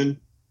education.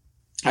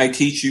 I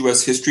teach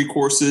U.S. history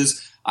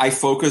courses. I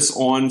focus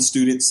on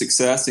student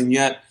success, and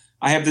yet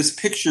I have this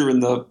picture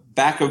in the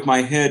back of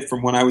my head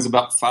from when I was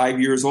about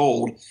 5 years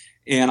old,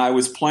 and I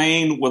was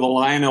playing with a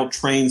Lionel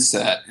train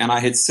set, and I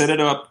had set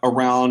it up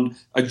around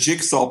a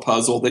jigsaw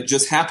puzzle that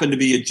just happened to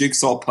be a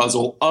jigsaw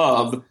puzzle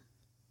of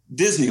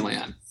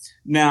Disneyland.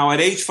 Now, at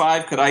age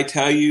 5, could I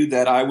tell you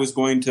that I was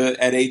going to,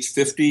 at age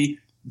 50,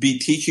 be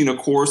teaching a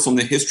course on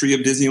the history of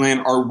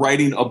Disneyland or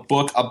writing a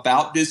book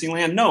about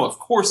Disneyland? No, of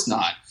course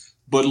not.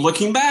 But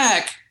looking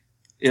back,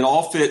 it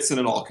all fits and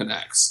it all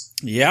connects.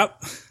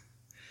 Yep.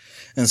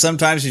 And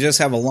sometimes you just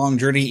have a long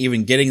journey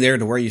even getting there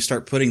to where you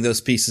start putting those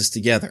pieces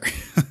together.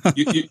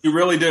 you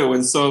really do.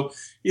 And so,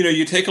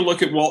 you take a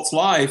look at Walt's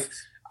life.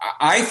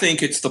 I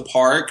think it's the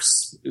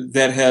parks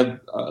that have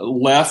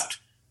left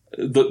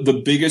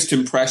the biggest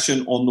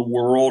impression on the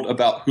world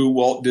about who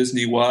Walt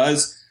Disney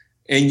was.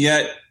 And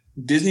yet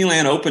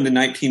Disneyland opened in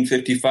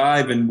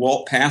 1955 and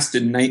Walt passed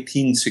in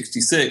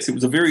 1966. It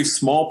was a very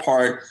small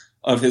part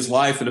of his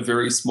life and a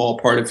very small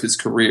part of his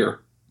career.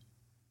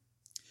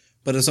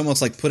 But it's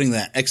almost like putting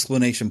that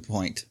exclamation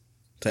point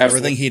to Absolutely.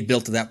 Everything he had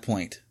built to that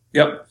point.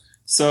 Yep.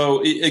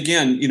 So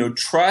again,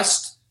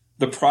 trust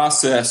the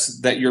process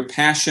that your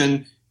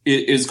passion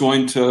is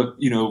going to,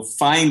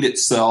 find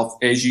itself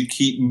as you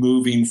keep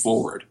moving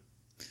forward.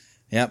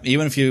 Yep.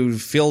 Even if you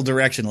feel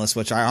directionless,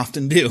 which I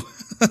often do,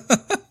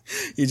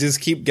 you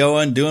just keep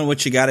going, doing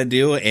what you got to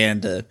do.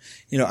 And,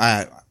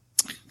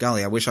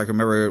 golly, I wish I could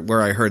remember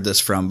where I heard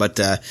this from, but,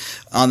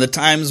 on the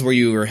times where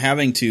you were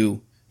having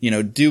to,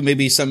 do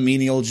maybe some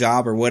menial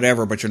job or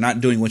whatever, but you're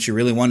not doing what you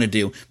really want to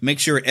do, make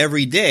sure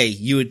every day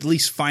you at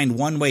least find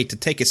one way to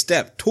take a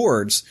step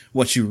towards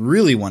what you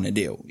really want to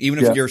do. Even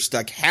if you're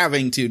stuck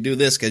having to do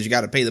this because you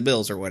got to pay the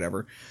bills or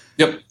whatever.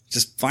 Yep.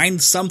 Just find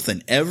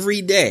something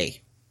every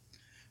day,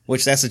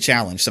 which that's a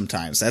challenge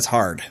sometimes. That's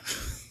hard.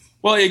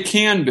 Well, it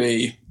can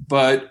be,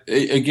 but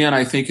again,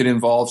 I think it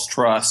involves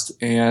trust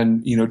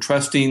and,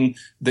 trusting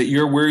that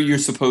you're where you're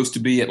supposed to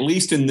be, at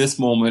least in this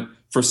moment,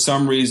 for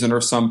some reason or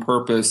some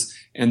purpose,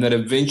 and that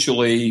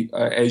eventually,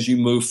 as you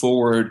move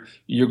forward,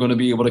 you're going to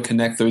be able to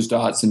connect those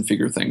dots and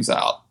figure things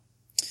out.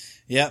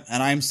 Yep,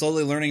 and I'm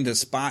slowly learning to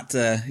spot,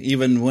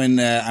 even when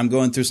I'm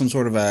going through some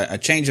sort of a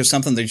change of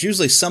something, there's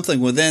usually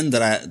something within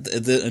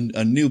that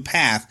a new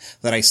path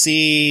that I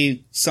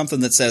see something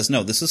that says,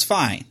 no, this is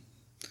fine.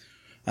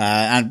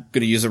 I'm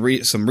going to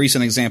use some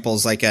recent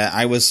examples. Like,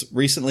 I was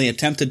recently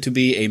attempted to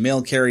be a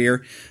mail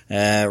carrier.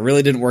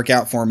 Really didn't work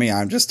out for me.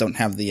 I just don't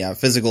have the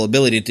physical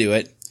ability to do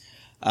it.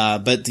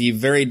 But the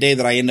very day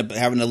that I end up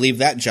having to leave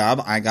that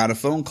job, I got a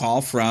phone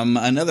call from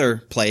another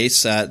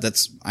place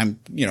I'm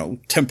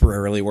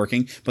temporarily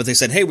working. But they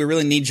said, hey, we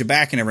really need you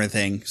back and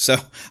everything. So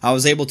I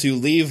was able to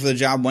leave the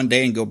job one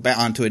day and go back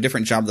onto a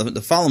different job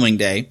the following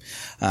day.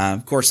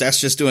 Of course, that's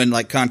just doing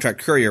like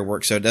contract courier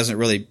work, so it doesn't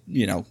really,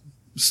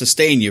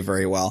 sustain you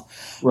very well.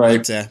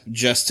 Right. But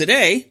just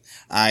today,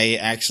 I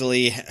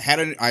actually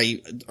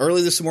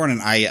early this morning,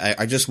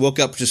 I just woke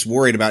up just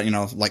worried about,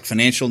 like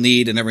financial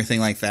need and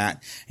everything like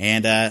that.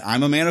 And,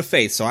 I'm a man of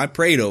faith, so I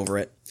prayed over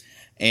it.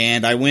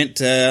 And I went,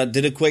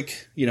 did a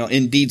quick,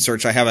 Indeed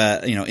search. I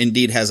have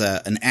Indeed has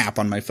an app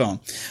on my phone.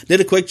 Did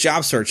a quick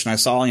job search and I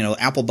saw,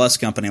 Apple Bus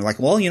Company. I'm like,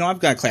 well, I've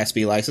got a Class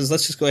B license.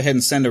 Let's just go ahead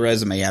and send a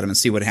resume at them and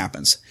see what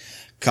happens.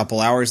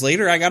 Couple hours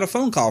later, I got a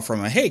phone call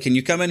from him. Hey, can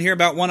you come in here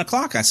about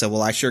 1:00? I said,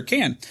 well, I sure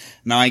can.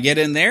 Now I get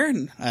in there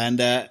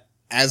and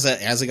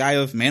as a guy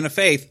of man of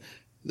faith,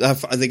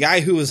 the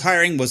guy who was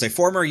hiring was a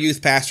former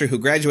youth pastor who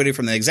graduated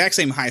from the exact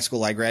same high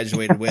school I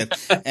graduated with.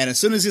 And as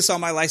soon as he saw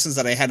my license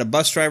that I had a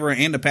bus driver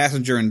and a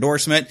passenger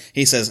endorsement,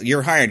 he says,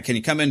 you're hired. Can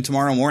you come in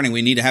tomorrow morning?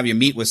 We need to have you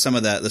meet with some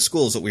of the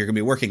schools that we're going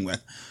to be working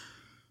with.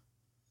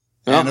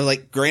 Oh. And I'm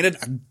like,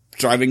 granted,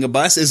 driving a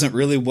bus isn't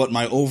really what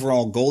my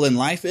overall goal in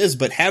life is,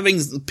 but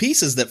having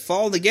pieces that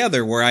fall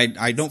together where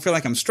I don't feel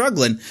like I'm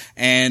struggling,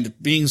 and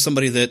being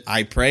somebody that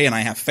I pray and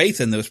I have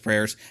faith in those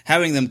prayers,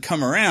 having them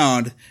come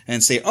around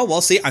and say, oh,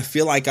 well, see, I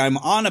feel like I'm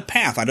on a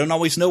path. I don't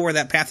always know where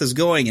that path is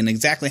going and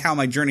exactly how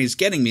my journey is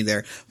getting me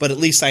there, but at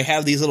least I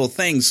have these little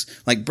things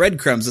like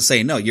breadcrumbs to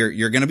say, no,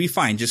 you're going to be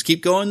fine. Just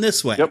keep going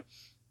this way.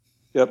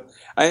 Yep.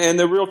 And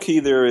the real key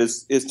there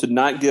is to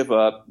not give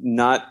up,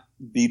 not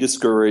be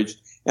discouraged.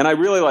 And I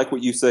really like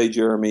what you say,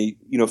 Jeremy.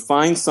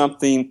 Find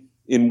something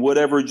in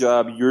whatever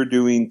job you're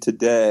doing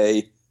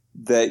today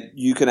that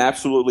you can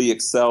absolutely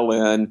excel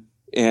in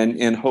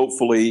and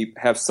hopefully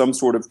have some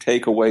sort of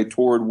takeaway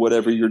toward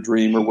whatever your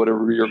dream or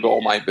whatever your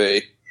goal might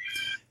be.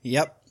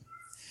 Yep.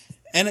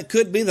 And it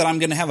could be that I'm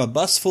going to have a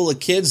bus full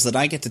of kids that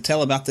I get to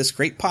tell about this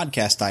great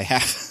podcast I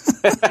have.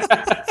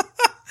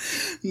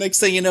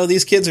 Next thing you know,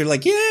 these kids are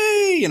like,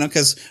 yay,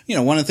 because,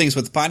 one of the things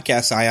with the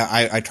podcast,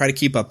 I try to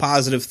keep a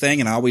positive thing,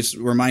 and I always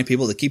remind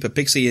people to keep a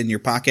pixie in your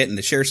pocket and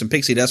to share some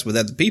pixie dust with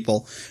other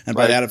people. And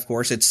by that, of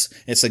course,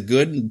 it's a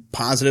good,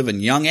 positive,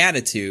 and young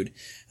attitude.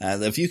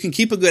 If you can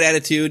keep a good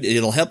attitude,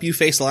 it'll help you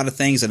face a lot of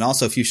things. And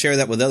also, if you share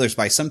that with others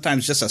by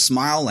sometimes just a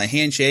smile, a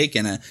handshake,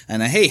 and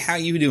a hey, how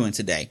you doing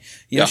today?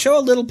 Show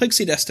a little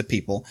pixie dust to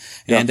people.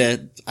 Yeah.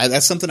 And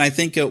that's something I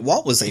think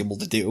Walt was able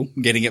to do,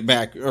 getting it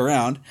back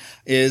around,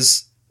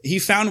 is he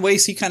found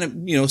ways he kind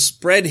of,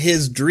 spread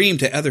his dream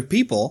to other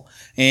people.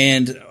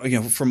 And,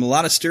 from a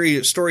lot of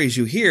stories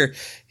you hear,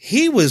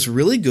 he was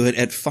really good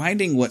at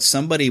finding what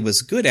somebody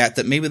was good at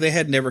that maybe they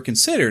had never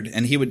considered.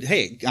 And he would,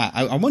 hey,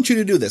 I want you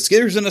to do this.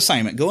 Here's an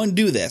assignment. Go and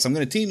do this. I'm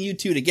going to team you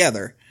two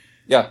together.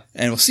 Yeah.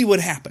 And we'll see what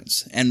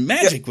happens. And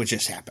magic would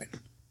just happen.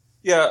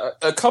 Yeah.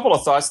 A couple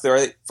of thoughts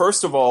there.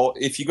 First of all,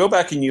 if you go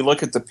back and you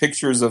look at the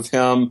pictures of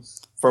him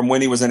from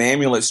when he was an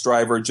ambulance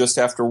driver just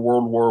after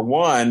World War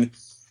I,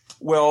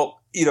 well,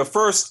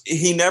 first,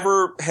 he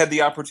never had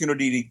the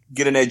opportunity to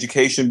get an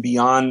education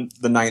beyond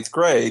the 9th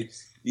grade,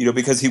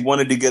 because he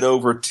wanted to get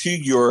over to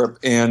Europe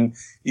and,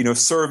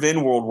 serve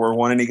in World War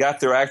I. And he got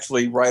there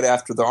actually right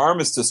after the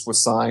armistice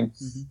was signed.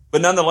 Mm-hmm.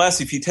 But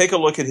nonetheless, if you take a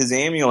look at his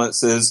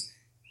ambulances,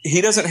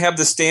 he doesn't have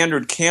the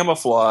standard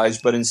camouflage,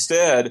 but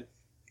instead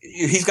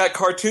he's got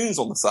cartoons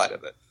on the side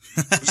of it.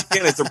 Which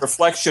again is a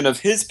reflection of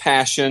his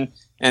passion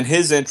and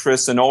his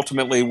interests and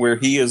ultimately where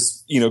he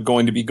is,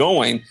 going to be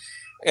going.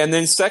 And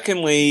then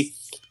secondly,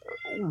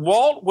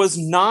 Walt was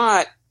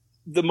not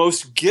the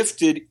most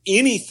gifted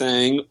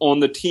anything on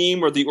the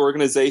team or the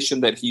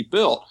organization that he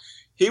built.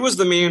 He was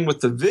the man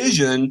with the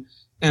vision,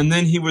 and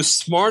then he was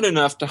smart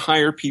enough to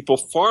hire people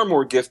far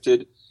more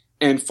gifted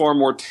and far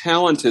more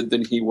talented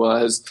than he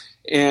was.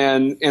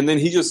 And then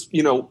he just,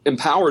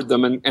 empowered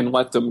them and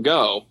let them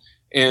go.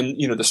 And,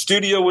 the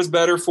studio was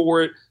better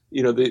for it.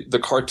 The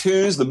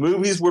cartoons, the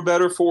movies were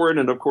better for it.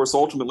 And of course,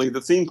 ultimately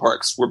the theme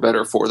parks were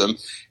better for them.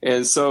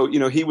 And so,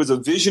 he was a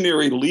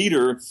visionary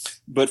leader,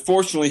 but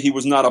fortunately he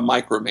was not a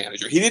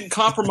micromanager. He didn't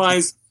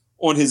compromise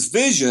on his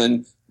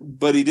vision,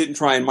 but he didn't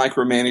try and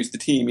micromanage the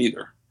team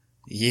either.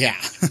 Yeah.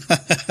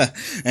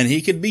 And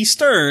he could be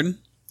stern,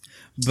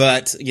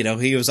 but,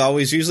 he was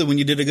always, usually when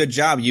you did a good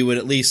job, you would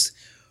at least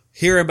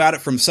hear about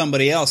it from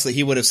somebody else that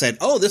he would have said,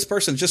 oh, this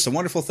person's just a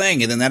wonderful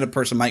thing. And then that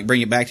person might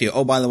bring it back to you.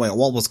 Oh, by the way,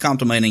 Walt was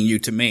complimenting you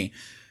to me.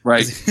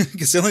 Right.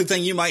 Because the only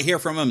thing you might hear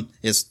from him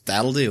is,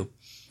 that'll do.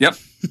 Yep.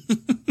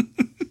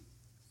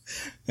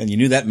 And you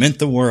knew that meant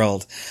the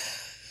world.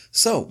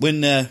 So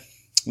when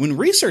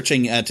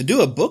researching to do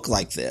a book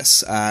like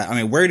this,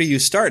 where do you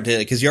start?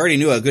 Because you already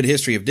knew a good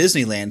history of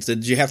Disneyland.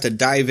 Did you have to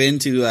dive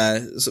into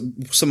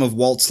some of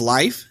Walt's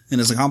life and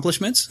his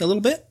accomplishments a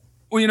little bit?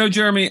 Well,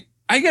 Jeremy,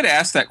 I get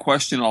asked that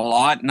question a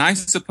lot, and I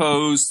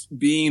suppose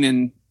being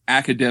in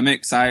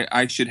academics,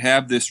 I should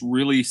have this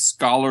really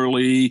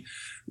scholarly,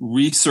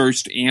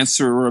 researched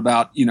answer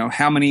about,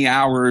 how many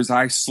hours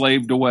I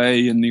slaved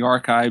away in the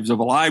archives of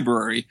a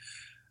library.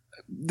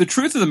 the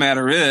truth of the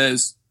matter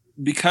is,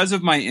 because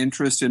of my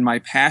interest and my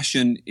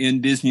passion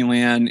in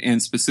Disneyland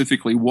and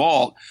specifically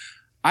Walt,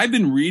 I've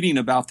been reading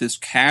about this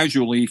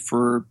casually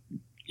for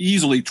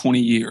easily 20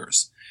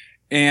 years.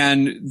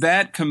 And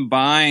that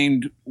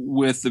combined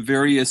with the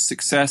various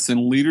success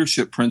and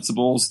leadership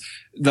principles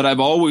that I've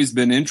always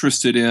been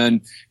interested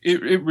in,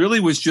 it really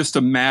was just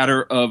a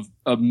matter of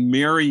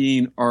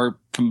marrying or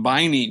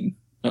combining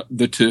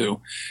the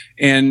two.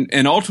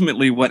 And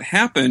ultimately what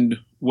happened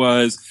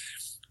was,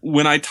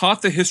 when I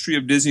taught the History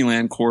of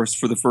Disneyland course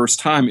for the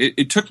first time,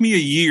 it took me a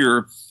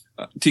year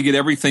to get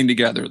everything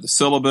together, the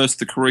syllabus,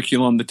 the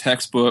curriculum, the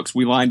textbooks.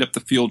 We lined up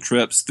the field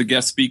trips, the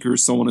guest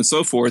speakers, so on and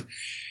so forth.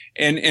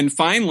 And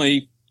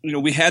finally,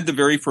 we had the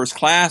very first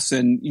class,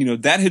 and,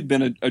 that had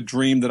been a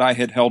dream that I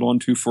had held on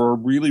to for a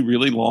really,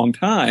 really long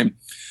time.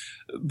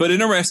 But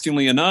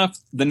interestingly enough,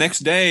 the next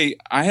day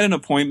I had an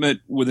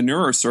appointment with a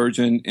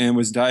neurosurgeon and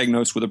was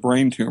diagnosed with a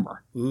brain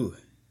tumor. Ooh.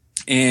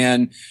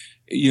 And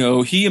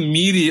he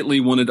immediately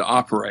wanted to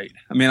operate.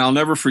 I mean, I'll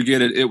never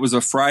forget it. It was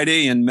a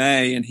Friday in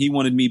May, and he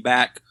wanted me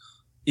back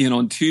in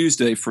on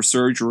Tuesday for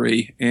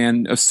surgery.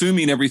 And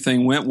assuming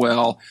everything went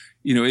well,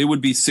 it would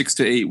be 6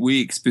 to 8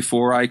 weeks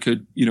before I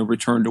could,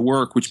 return to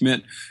work, which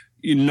meant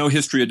no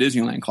History of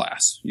Disneyland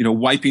class,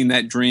 wiping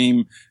that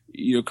dream,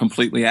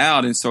 completely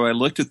out. And so I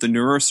looked at the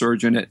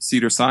neurosurgeon at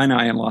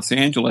Cedars-Sinai in Los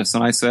Angeles,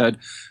 and I said,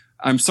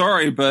 "I'm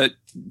sorry, but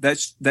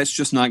that's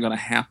just not going to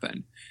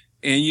happen."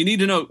 And you need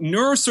to know,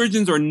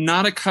 neurosurgeons are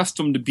not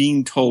accustomed to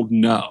being told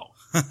no.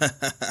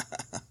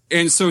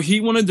 And so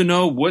he wanted to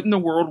know what in the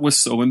world was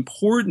so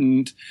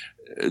important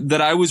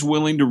that I was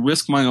willing to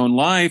risk my own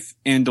life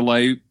and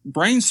delay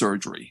brain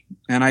surgery.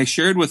 And I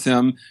shared with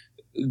him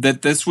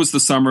that this was the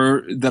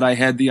summer that I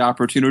had the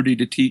opportunity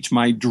to teach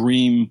my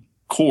dream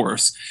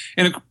course.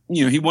 And,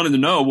 he wanted to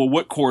know, well,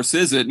 what course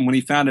is it? And when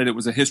he found out it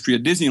was a History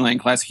of Disneyland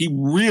class, he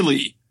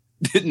really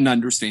didn't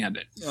understand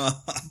it.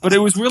 But it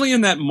was really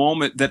in that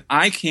moment that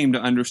I came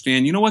to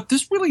understand,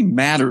 this really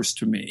matters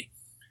to me.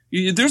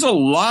 There's a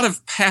lot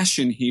of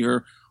passion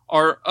here,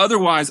 or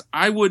otherwise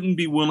I wouldn't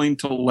be willing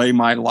to lay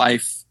my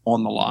life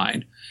on the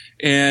line.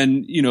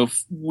 And,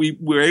 we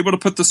were able to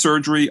put the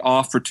surgery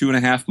off for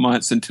 2.5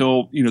 months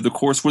until, the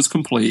course was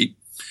complete.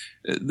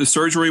 The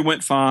surgery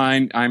went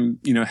fine. I'm,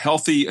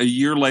 healthy a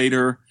year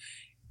later.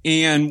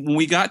 And when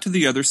we got to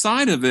the other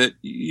side of it,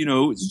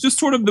 it's just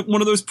sort of one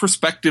of those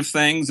perspective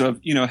things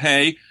of,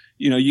 hey,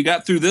 you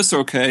got through this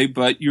okay,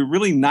 but you're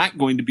really not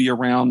going to be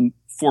around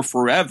for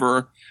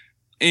forever.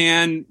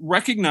 And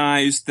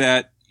recognize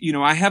that,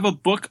 I have a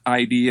book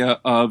idea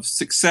of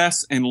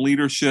success and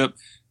leadership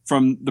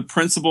from the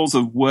principles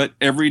of what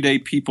everyday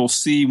people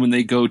see when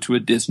they go to a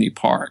Disney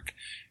park.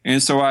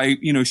 And so I,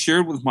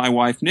 shared with my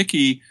wife,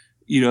 Nikki,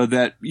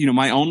 that,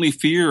 my only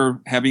fear,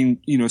 having,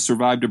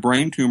 survived a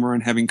brain tumor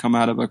and having come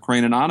out of a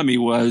craniotomy,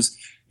 was,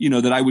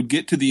 that I would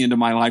get to the end of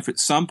my life at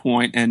some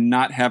point and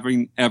not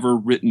having ever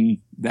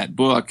written that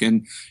book.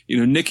 And,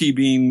 Nikki,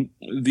 being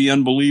the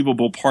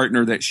unbelievable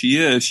partner that she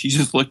is, she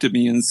just looked at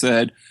me and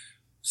said,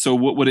 "So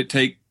what would it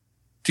take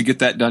to get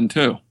that done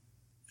too?"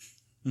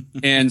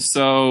 And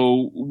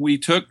so we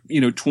took,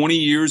 20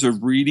 years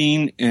of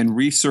reading and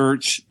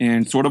research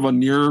and sort of a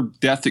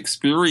near-death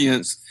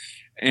experience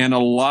and a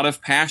lot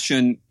of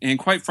passion. And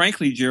quite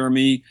frankly,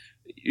 Jeremy,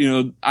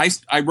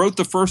 I wrote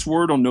the first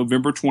word on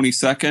November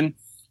 22nd.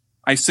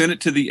 I sent it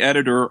to the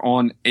editor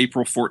on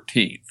April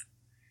 14th.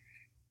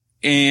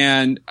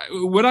 And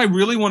what I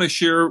really want to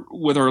share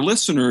with our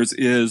listeners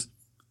is,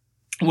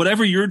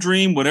 whatever your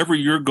dream, whatever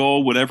your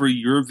goal, whatever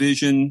your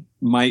vision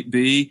might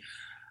be,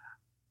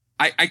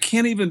 I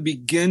can't even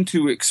begin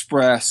to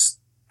express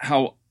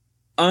how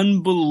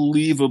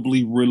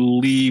unbelievably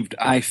relieved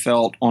I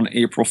felt on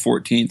April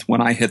 14th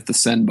when I hit the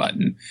send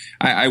button.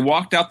 I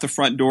walked out the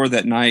front door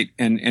that night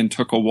and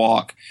took a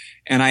walk,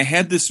 and I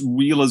had this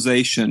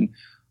realization: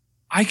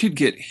 I could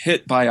get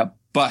hit by a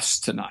bus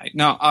tonight.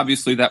 Now,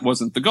 obviously that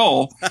wasn't the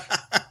goal,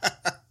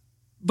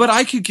 but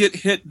I could get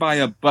hit by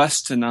a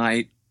bus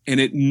tonight and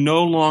it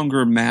no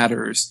longer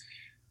matters,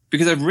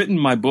 because I've written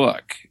my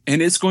book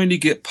and it's going to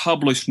get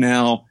published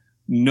now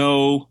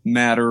no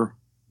matter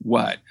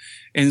what.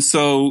 And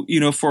so,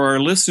 for our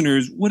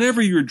listeners,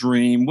 whatever your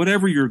dream,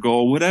 whatever your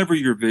goal, whatever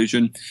your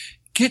vision,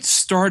 get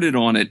started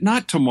on it.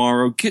 Not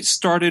tomorrow. Get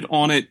started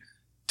on it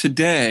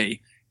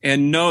today,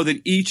 and know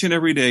that each and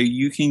every day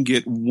you can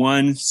get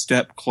one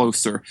step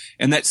closer.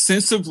 And that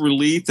sense of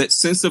relief, that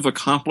sense of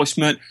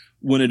accomplishment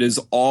when it is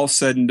all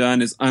said and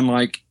done, is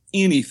unlike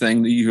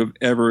anything that you have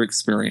ever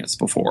experienced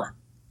before.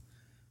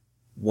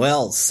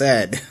 Well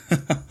said.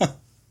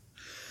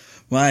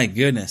 My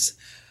goodness.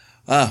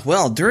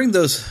 Well, during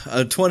those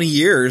 20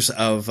 years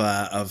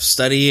of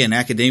study and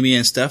academia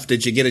and stuff,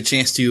 did you get a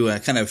chance to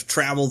kind of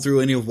travel through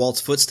any of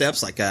Walt's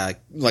footsteps,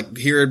 like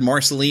here in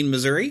Marceline,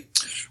 Missouri?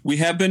 We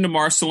have been to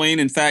Marceline.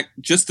 In fact,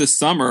 just this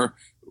summer,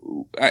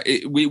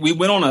 we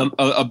went on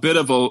a bit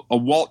of a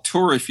Walt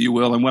tour, if you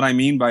will. And what I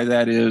mean by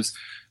that is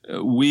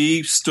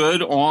we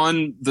stood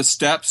on the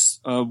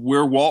steps of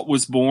where Walt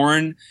was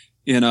born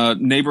in a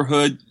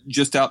neighborhood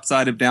just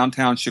outside of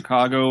downtown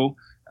Chicago.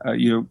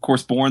 of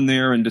course, born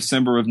there in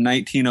December of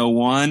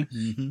 1901.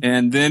 Mm-hmm.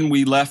 And then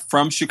we left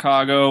from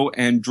Chicago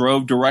and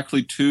drove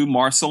directly to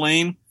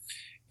Marceline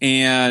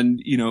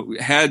and,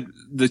 had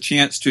the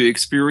chance to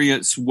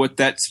experience what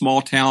that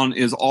small town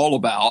is all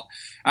about.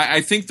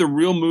 I think the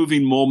real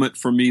moving moment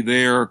for me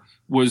there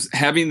was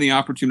having the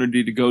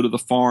opportunity to go to the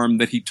farm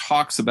that he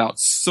talks about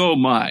so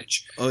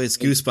much. Oh, it's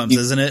goosebumps,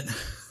 isn't it?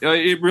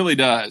 It really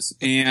does.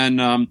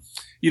 And,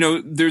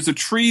 there's a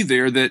tree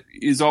there that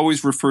is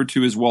always referred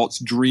to as Walt's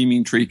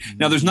dreaming tree.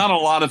 Now, there's not a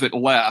lot of it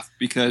left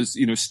because,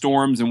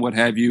 storms and what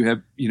have you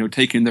have,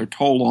 taken their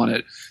toll on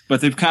it.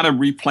 But they've kind of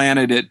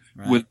replanted it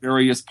with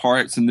various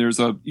parts, and there's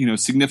a,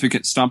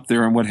 significant stump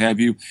there and what have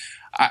you.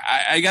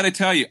 I got to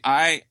tell you,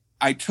 I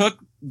took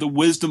The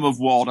Wisdom of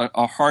Walt,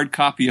 a hard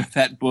copy of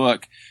that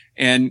book,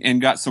 and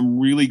got some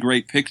really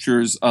great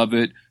pictures of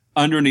it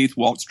underneath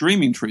Walt's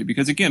dreaming tree.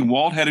 Because again,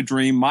 Walt had a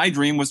dream. My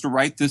dream was to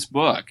write this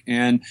book.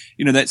 And,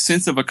 that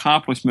sense of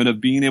accomplishment of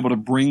being able to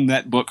bring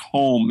that book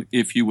home,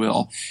 if you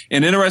will.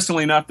 And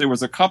interestingly enough, there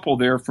was a couple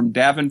there from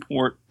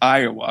Davenport,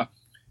 Iowa.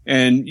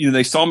 And,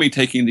 they saw me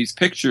taking these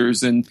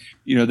pictures and,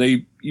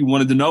 you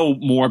wanted to know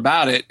more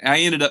about it. I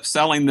ended up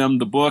selling them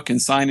the book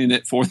and signing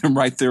it for them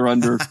right there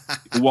under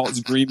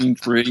Walt's dreaming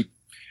tree.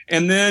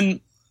 And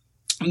then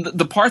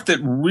the part that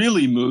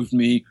really moved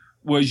me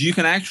was you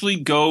can actually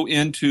go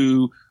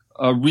into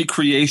a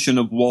recreation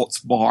of Walt's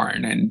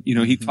barn. And,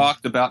 he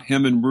talked about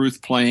him and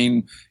Ruth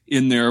playing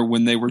in there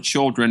when they were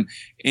children.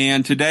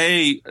 And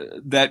today,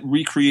 that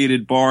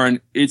recreated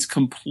barn, it's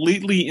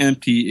completely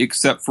empty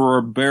except for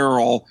a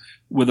barrel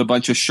with a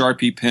bunch of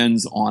Sharpie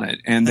pens on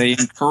it. And they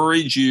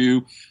encourage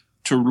you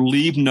to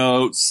leave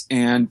notes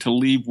and to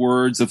leave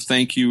words of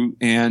thank you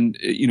and,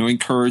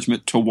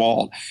 encouragement to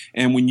Walt.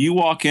 And when you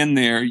walk in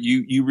there,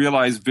 you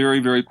realize very,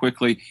 very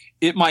quickly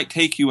it might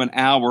take you an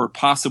hour,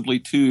 possibly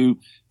two,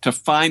 to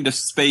find a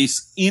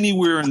space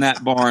anywhere in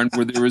that barn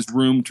where there is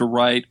room to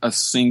write a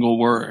single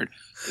word.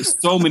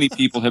 So many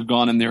people have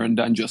gone in there and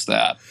done just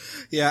that.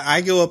 Yeah,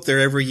 I go up there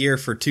every year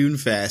for Toon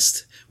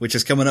Fest, which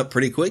is coming up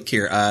pretty quick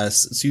here.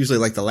 It's usually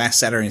like the last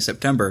Saturday in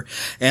September.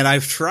 And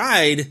I've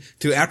tried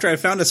to, after I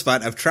found a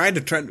spot, I've tried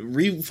to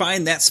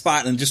re-find that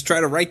spot and just try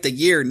to write the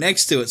year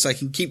next to it so I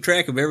can keep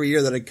track of every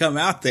year that I come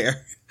out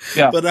there.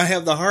 Yeah. But I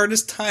have the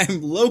hardest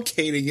time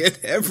locating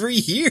it every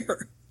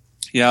year.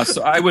 Yeah,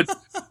 so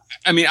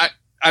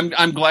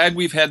I'm glad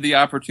we've had the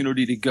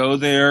opportunity to go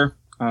there.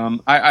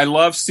 I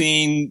love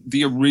seeing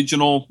the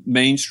original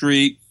Main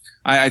Street.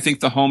 I think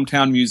the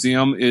Hometown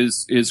Museum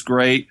is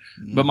great.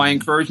 But my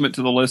encouragement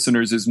to the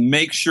listeners is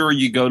make sure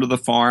you go to the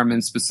farm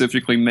and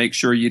specifically make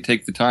sure you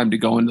take the time to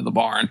go into the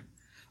barn.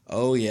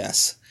 Oh,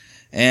 yes.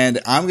 And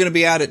I'm going to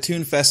be out at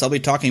Toon Fest. I'll be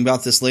talking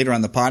about this later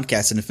on the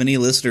podcast. And if any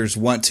listeners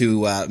want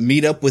to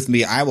meet up with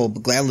me, I will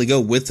gladly go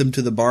with them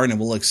to the barn and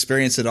we'll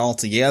experience it all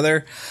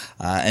together.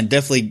 And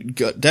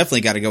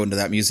definitely got to go into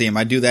that museum.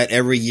 I do that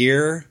every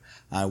year.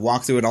 I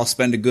walk through it. I'll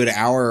spend a good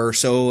hour or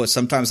so.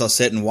 Sometimes I'll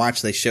sit and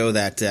watch. They show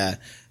that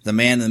the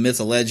Man, the Myth,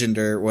 the Legend,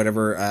 or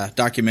whatever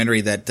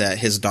documentary that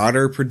his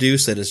daughter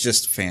produced that is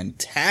just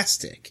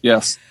fantastic.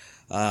 Yes.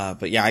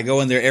 But yeah, I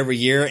go in there every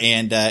year,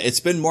 and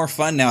it's been more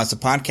fun now as a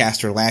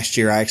podcaster. Last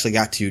year, I actually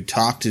got to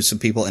talk to some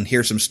people and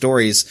hear some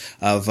stories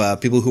of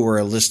people who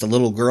were just a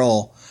little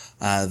girl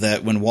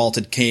that when Walt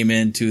had came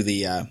into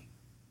the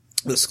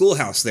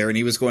schoolhouse there, and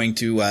he was going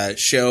to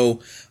show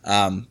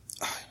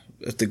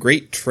the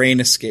Great Train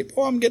Escape.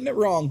 Oh, I'm getting it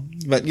wrong,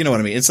 but you know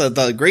what I mean. It's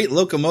the Great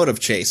Locomotive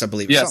Chase, I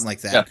believe, something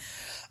like that.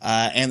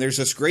 Yeah. And there's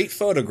this great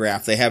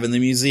photograph they have in the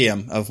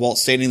museum of Walt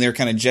standing there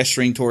kind of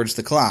gesturing towards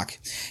the clock.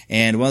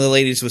 And one of the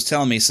ladies was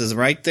telling me, says,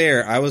 right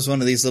there, I was one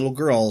of these little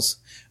girls.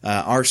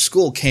 Our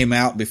school came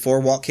out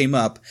before Walt came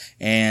up,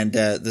 and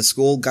the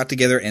school got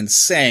together and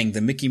sang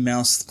the Mickey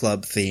Mouse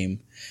Club theme.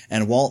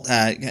 And Walt,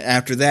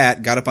 after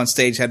that, got up on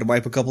stage, had to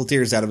wipe a couple of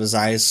tears out of his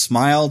eyes,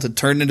 smiled, and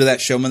turned into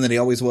that showman that he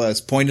always was,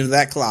 pointed to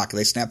that clock.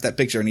 They snapped that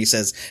picture, and he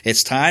says,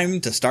 it's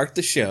time to start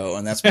the show.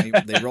 And that's when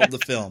they rolled the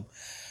film.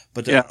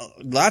 But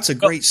lots of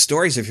great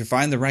stories if you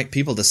find the right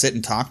people to sit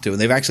and talk to.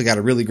 And they've actually got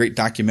a really great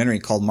documentary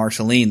called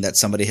Marceline that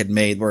somebody had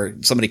made where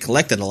somebody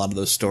collected a lot of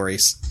those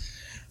stories.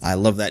 I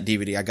love that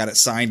DVD. I got it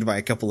signed by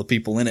a couple of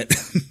people in it.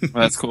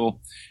 That's cool.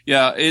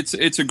 Yeah,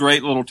 it's a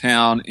great little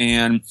town,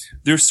 and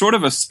there's sort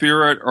of a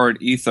spirit or an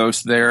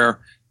ethos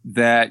there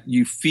that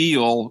you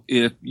feel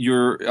if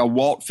you're a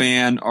Walt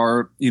fan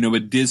or, a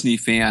Disney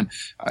fan.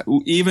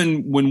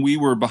 Even when we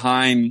were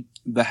behind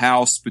the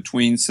house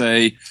between,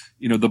 say,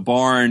 the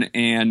barn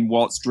and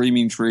Walt's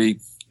dreaming tree,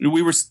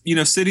 we were,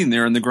 sitting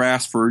there in the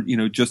grass for,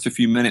 just a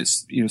few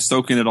minutes,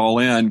 soaking it all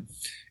in.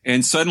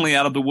 And suddenly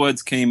out of the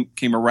woods came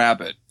a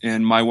rabbit.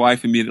 And my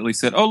wife immediately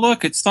said, oh,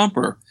 look, it's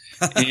Thumper.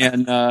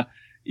 And,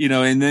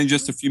 and then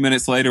just a few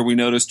minutes later, we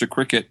noticed a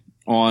cricket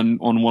on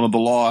one of the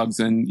logs.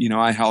 And,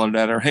 I hollered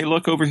at her, hey,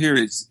 look over here.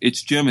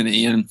 It's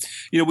Jiminy. And,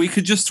 we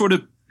could just sort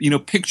of,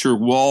 picture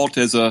Walt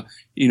as a,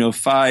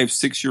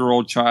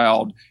 5-6-year-old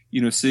child,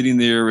 sitting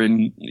there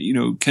and,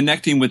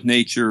 connecting with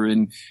nature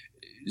and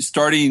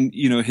starting,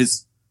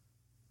 his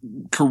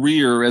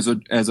career as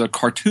a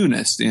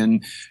cartoonist.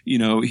 And,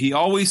 he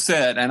always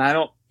said, and I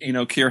don't,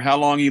 care how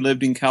long he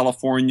lived in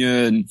California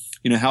and,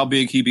 how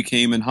big he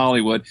became in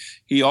Hollywood.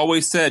 He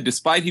always said,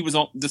 despite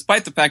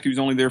the fact he was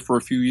only there for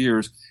a few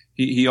years,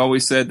 he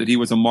always said that he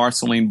was a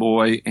Marceline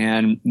boy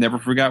and never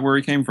forgot where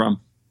he came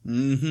from.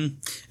 Mm-hmm.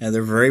 And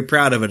they're very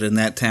proud of it in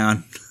that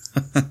town.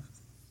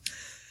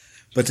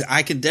 But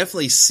I can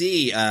definitely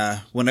see,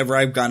 whenever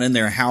I've gone in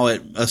there, how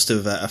it must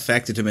have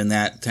affected him in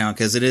that town.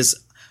 Cause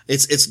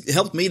it's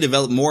helped me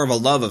develop more of a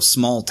love of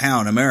small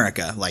town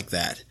America like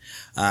that.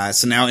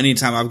 So now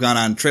anytime I've gone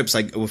on trips,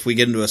 like if we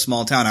get into a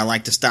small town, I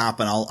like to stop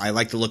and I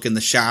like to look in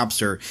the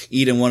shops or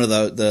eat in one of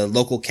the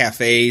local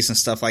cafes and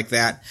stuff like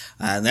that.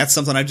 And that's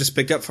something I just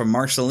picked up from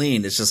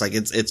Marceline. It's just like,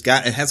 it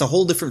has a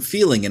whole different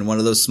feeling in one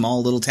of those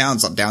small little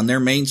towns down their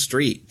main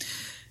street.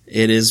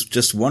 It is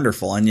just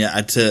wonderful. And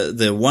yeah, to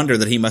the wonder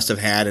that he must have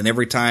had. And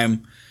every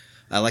time,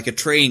 like a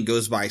train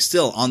goes by,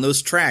 still on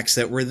those tracks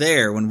that were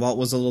there when Walt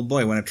was a little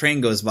boy, when a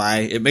train goes by,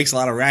 it makes a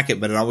lot of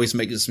racket, but it always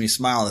makes me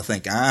smile to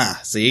think,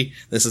 see,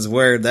 this is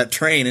where that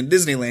train in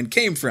Disneyland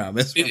came from.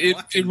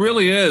 It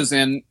really is.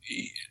 And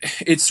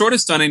it's sort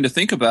of stunning to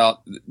think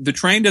about. The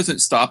train doesn't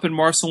stop in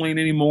Marceline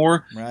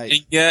anymore. Right.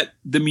 And yet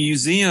the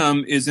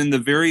museum is in the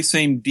very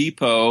same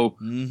depot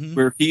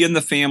where he and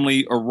the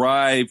family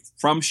arrived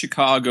from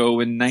Chicago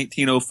in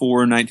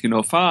 1904 and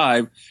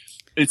 1905.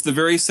 It's the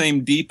very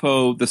same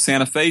depot, the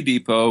Santa Fe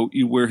depot,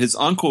 where his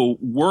uncle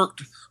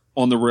worked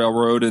on the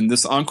railroad, and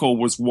this uncle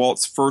was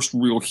Walt's first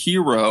real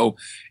hero.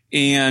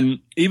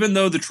 And even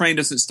though the train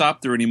doesn't stop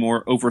there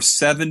anymore, over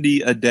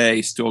 70 a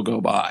day still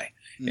go by.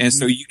 And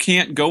so you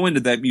can't go into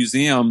that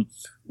museum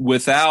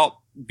without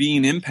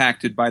being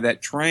impacted by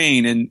that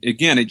train. And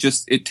again,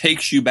 it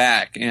takes you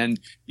back,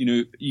 and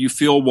you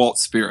feel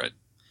Walt's spirit.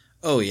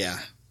 Oh yeah,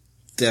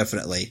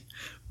 definitely.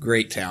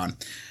 Great town.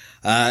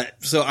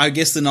 So I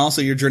guess then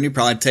also your journey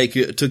probably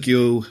took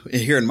you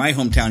here in my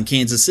hometown,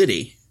 Kansas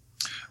City.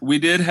 We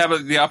did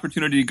have the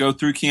opportunity to go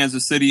through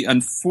Kansas City.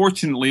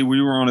 Unfortunately,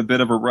 we were on a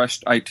bit of a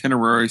rushed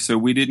itinerary, so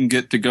we didn't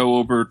get to go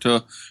over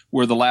to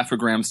where the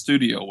Laugh-O-Gram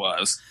studio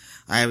was.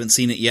 I haven't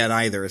seen it yet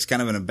either. It's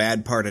kind of in a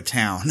bad part of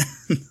town.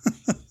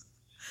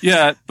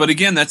 Yeah, but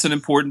again, that's an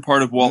important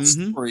part of Walt's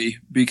story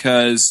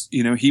because,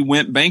 he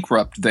went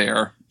bankrupt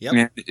there. Yep.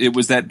 And it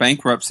was that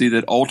bankruptcy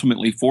that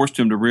ultimately forced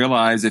him to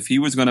realize if he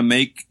was going to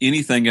make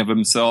anything of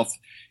himself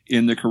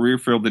in the career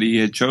field that he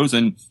had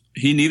chosen,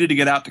 he needed to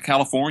get out to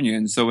California.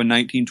 And so in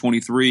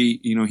 1923,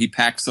 he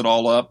packs it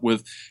all up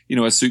with,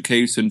 a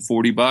suitcase and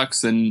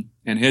 $40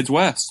 and heads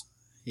west.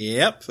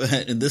 Yep.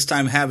 And this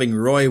time having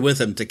Roy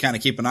with him to kind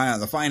of keep an eye on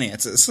the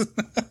finances.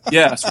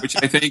 Yes, which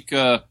I think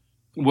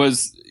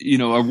was,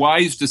 a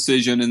wise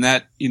decision. And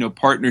that,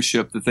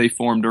 partnership that they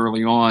formed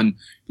early on,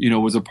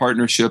 was a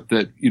partnership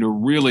that,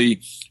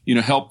 really,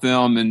 helped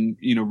them and,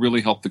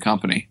 really helped the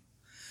company.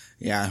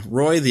 Yeah.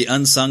 Roy, the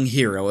unsung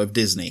hero of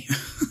Disney.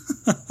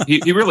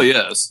 He really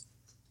is.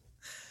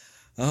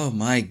 Oh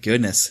my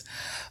goodness.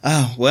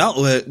 Well,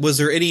 was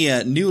there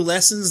any new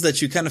lessons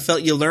that you kind of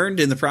felt you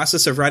learned in the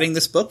process of writing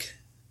this book?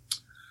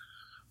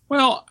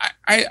 Well,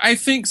 I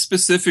think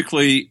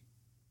specifically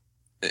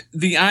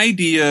the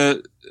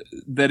idea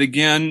that,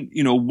 again,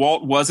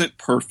 Walt wasn't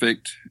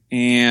perfect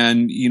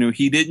and,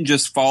 he didn't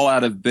just fall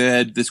out of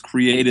bed, this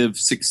creative,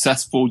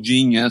 successful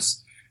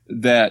genius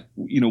that,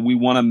 we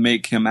want to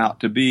make him out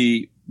to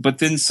be. But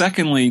then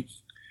secondly,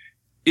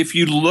 if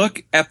you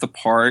look at the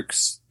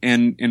parks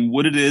and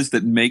what it is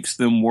that makes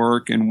them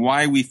work and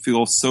why we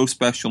feel so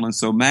special and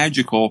so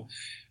magical,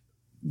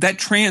 that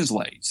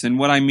translates. And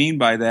what I mean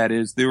by that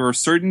is there are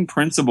certain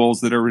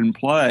principles that are in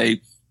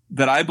play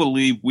that I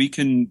believe we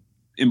can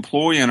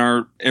employ in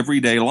our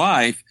everyday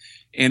life.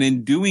 And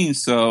in doing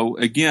so,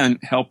 again,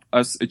 help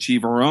us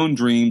achieve our own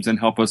dreams and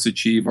help us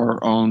achieve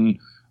our own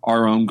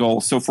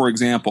goals. So, for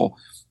example,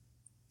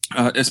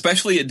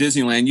 especially at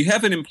Disneyland, you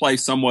have it in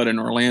place somewhat in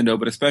Orlando,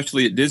 but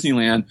especially at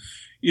Disneyland,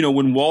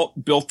 when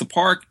Walt built the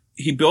park,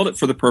 he built it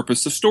for the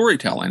purpose of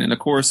storytelling. And of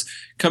course,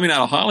 coming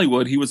out of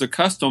Hollywood, he was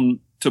accustomed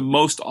to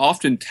most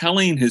often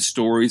telling his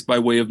stories by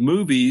way of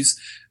movies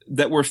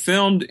that were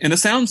filmed in a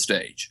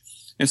soundstage.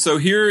 And so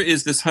here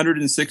is this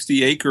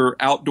 160-acre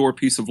outdoor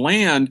piece of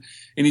land,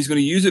 and he's going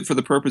to use it for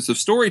the purpose of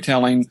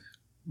storytelling,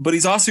 but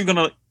he's also going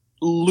to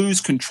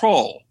lose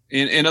control.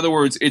 In other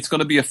words, it's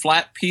going to be a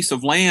flat piece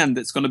of land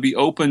that's going to be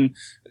open,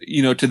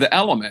 to the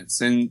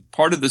elements. And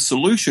part of the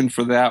solution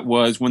for that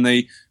was when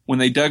they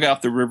dug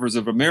out the rivers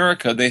of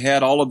America, they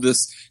had all of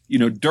this,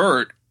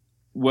 dirt.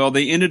 Well,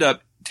 they ended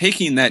up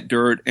taking that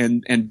dirt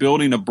and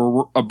building a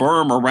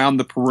berm around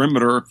the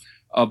perimeter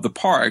of the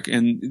park.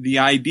 And the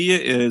idea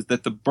is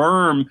that the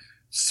berm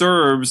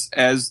serves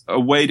as a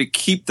way to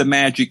keep the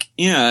magic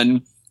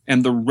in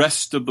and the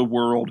rest of the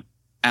world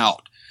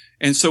out.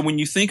 And so when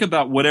you think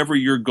about whatever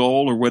your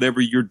goal or whatever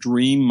your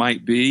dream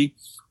might be,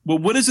 well,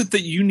 what is it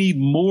that you need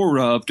more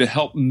of to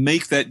help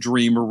make that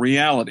dream a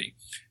reality?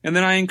 And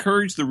then I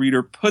encourage the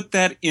reader, put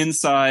that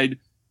inside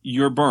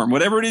your berm.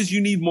 Whatever it is you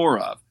need more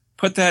of,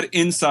 put that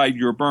inside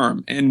your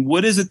berm. And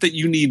what is it that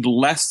you need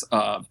less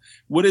of?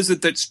 What is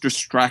it that's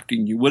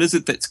distracting you? What is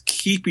it that's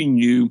keeping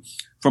you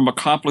from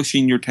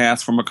accomplishing your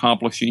task, from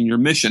accomplishing your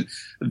mission?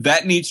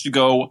 That needs to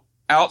go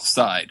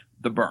outside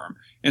the berm.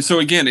 And so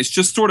again, it's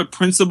just sort of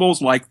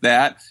principles like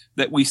that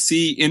we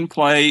see in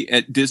play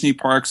at Disney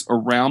parks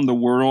around the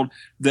world,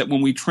 that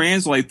when we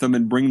translate them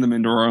and bring them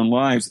into our own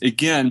lives,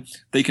 again,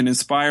 they can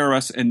inspire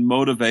us and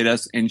motivate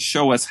us and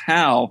show us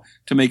how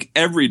to make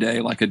every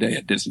day like a day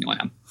at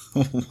Disneyland.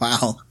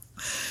 Wow.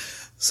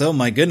 So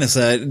my goodness,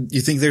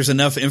 you think there's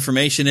enough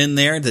information in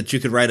there that you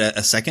could write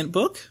a second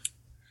book?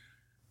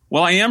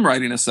 Well, I am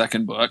writing a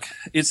second book.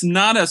 It's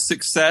not a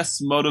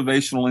success,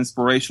 motivational,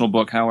 inspirational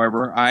book,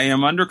 however. I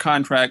am under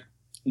contract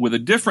with a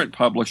different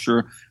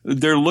publisher.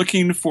 They're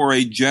looking for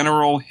a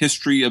general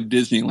history of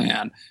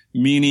Disneyland,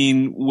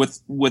 meaning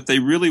what they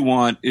really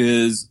want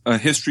is a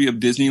history of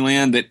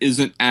Disneyland that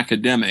isn't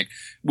academic,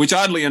 which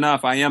oddly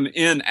enough, I am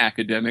in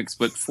academics,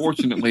 but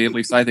fortunately, at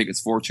least I think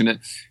it's fortunate,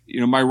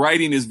 my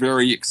writing is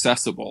very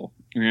accessible.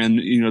 And,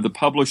 the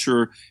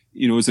publisher,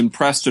 is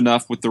impressed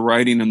enough with the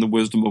writing and the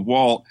wisdom of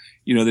Walt,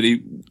 that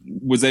he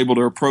was able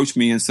to approach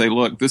me and say,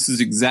 look, this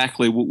is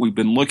exactly what we've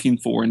been looking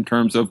for in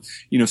terms of,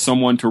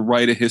 someone to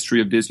write a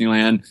history of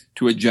Disneyland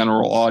to a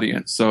general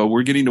audience. So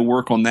we're getting to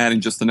work on that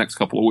in just the next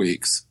couple of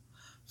weeks.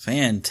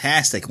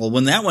 Fantastic. Well,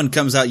 when that one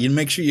comes out, you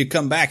make sure you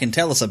come back and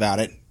tell us about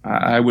it.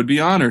 I would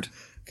be honored.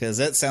 Because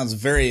that sounds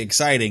very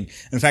exciting.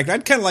 In fact,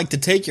 I'd kind of like to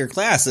take your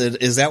class.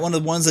 Is that one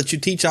of the ones that you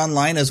teach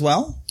online as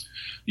well?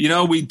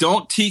 We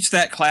don't teach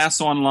that class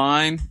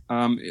online.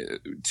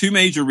 Two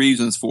major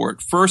reasons for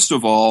it. First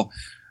of all,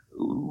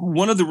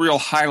 one of the real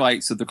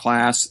highlights of the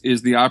class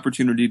is the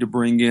opportunity to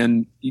bring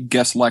in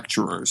guest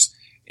lecturers.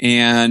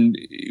 And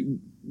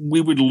we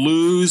would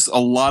lose a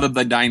lot of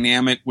the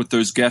dynamic with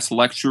those guest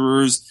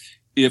lecturers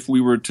if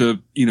we were to,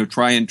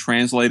 try and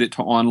translate it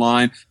to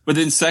online. But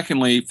then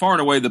secondly, far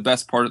and away, the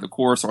best part of the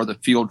course are the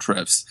field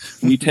trips.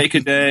 We take a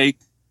day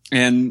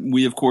and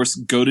we, of course,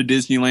 go to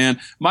Disneyland.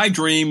 My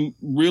dream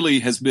really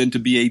has been to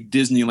be a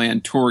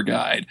Disneyland tour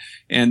guide,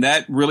 and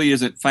that really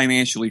isn't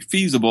financially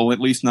feasible, at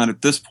least not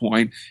at this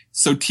point.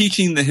 So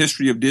teaching the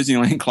history of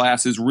Disneyland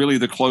class is really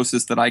the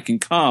closest that I can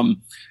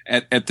come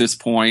at this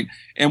point.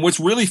 And what's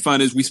really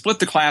fun is we split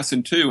the class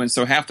in two, and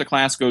so half the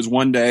class goes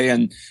one day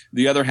and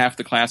the other half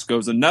the class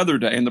goes another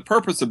day. And the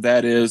purpose of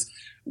that is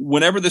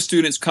whenever the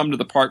students come to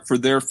the park for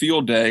their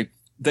field day,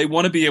 they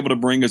want to be able to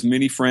bring as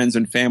many friends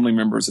and family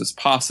members as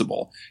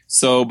possible.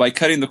 So by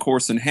cutting the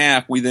course in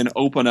half, we then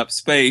open up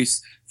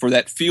space for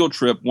that field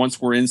trip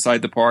once we're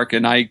inside the park.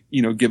 And I,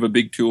 give a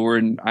big tour,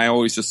 and I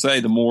always just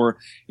say the more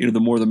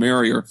the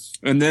merrier.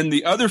 And then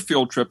the other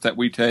field trip that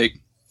we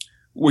take,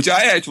 which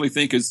I actually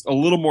think is a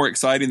little more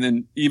exciting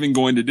than even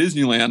going to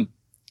Disneyland,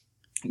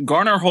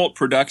 Garner Holt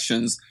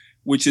Productions,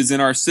 which is in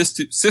our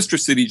sister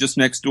city just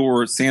next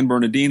door, San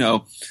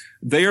Bernardino.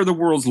 They are the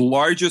world's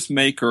largest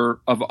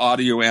maker of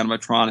audio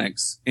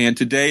animatronics. And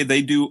today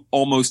they do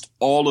almost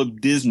all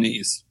of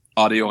Disney's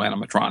audio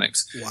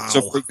animatronics. Wow. So,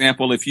 for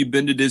example, if you've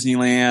been to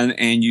Disneyland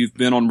and you've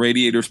been on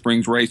Radiator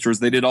Springs Racers,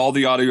 they did all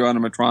the audio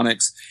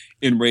animatronics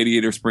in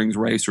Radiator Springs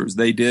Racers.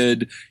 They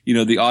did,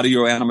 the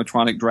audio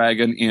animatronic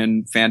dragon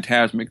in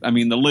Fantasmic. I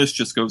mean, the list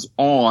just goes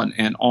on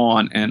and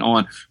on and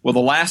on. Well,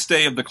 the last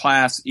day of the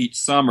class each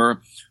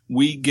summer,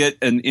 we get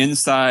an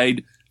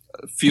inside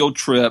field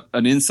trip,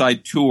 an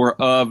inside tour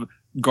of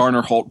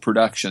Garner Holt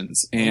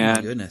Productions. And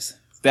oh my goodness.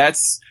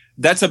 That's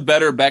a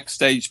better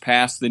backstage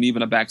pass than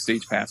even a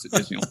backstage pass at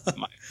Disneyland, in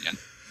my opinion.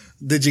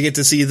 Did you get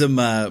to see them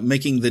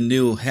making the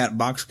new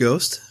Hatbox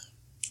Ghost?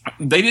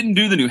 They didn't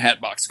do the new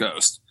Hatbox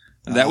Ghost.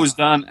 That was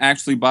done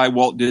actually by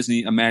Walt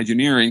Disney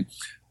Imagineering.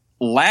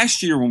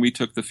 Last year when we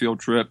took the field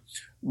trip,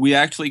 we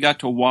actually got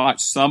to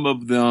watch some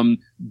of them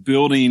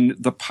building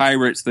the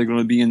pirates that are going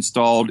to be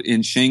installed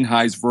in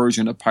Shanghai's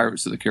version of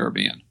Pirates of the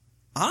Caribbean.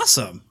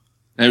 Awesome.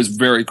 It was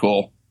very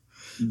cool.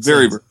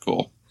 Very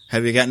cool.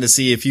 Have you gotten to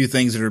see a few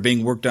things that are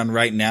being worked on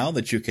right now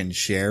that you can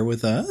share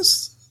with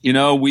us?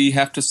 We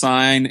have to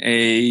sign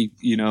a,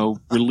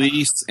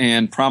 release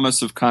and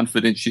promise of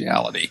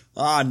confidentiality.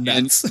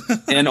 Nuts.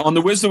 And on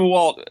the wisdom of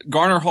Walt,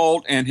 Garner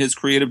Holt and his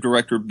creative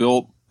director,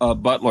 Bill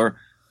Butler,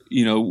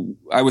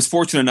 I was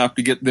fortunate enough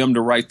to get them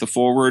to write the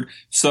foreword.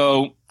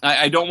 So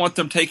I don't want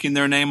them taking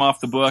their name off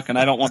the book, and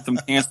I don't want them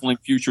canceling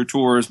future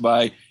tours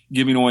by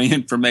giving away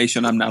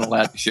information I'm not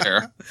allowed to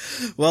share.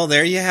 Well,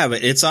 there you have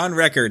it. It's on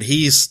record.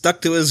 He's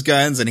stuck to his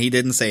guns and he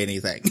didn't say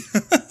anything.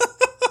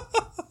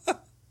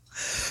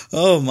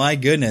 Oh my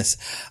goodness.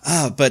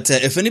 But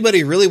if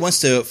anybody really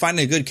wants to find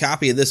a good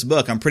copy of this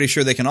book, I'm pretty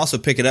sure they can also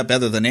pick it up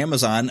other than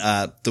Amazon,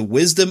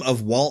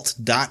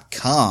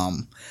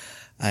 thewisdomofwalt.com.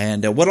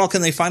 And what all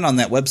can they find on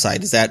that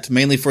website? Is that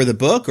mainly for the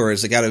book, or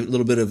has it got a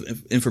little bit of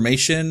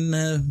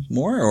information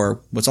more,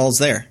 or what's all's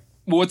there?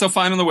 Well, what they'll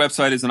find on the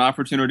website is an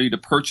opportunity to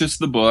purchase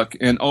the book.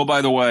 And oh,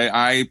 by the way,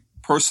 I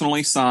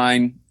personally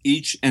sign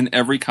each and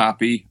every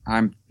copy.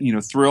 I'm,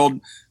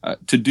 thrilled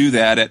to do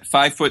that. At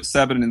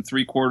 5'7"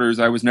 3/4,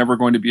 I was never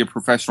going to be a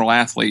professional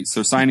athlete.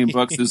 So signing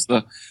books is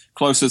the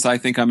closest I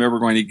think I'm ever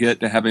going to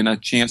get to having a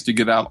chance to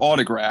give out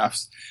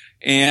autographs.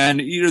 And,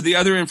 the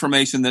other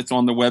information that's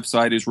on the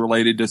website is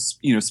related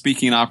to,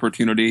 speaking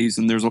opportunities,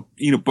 and there's,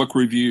 book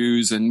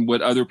reviews and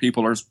what other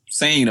people are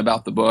saying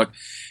about the book.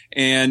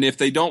 And if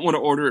they don't want to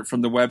order it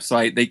from the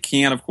website, they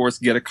can, of course,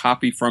 get a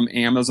copy from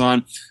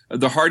Amazon.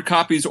 The hard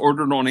copies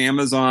ordered on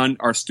Amazon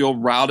are still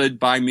routed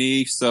by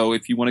me. So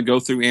if you want to go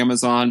through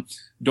Amazon,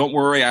 don't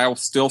worry. I'll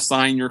still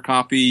sign your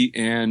copy,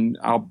 and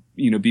I'll,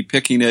 be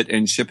picking it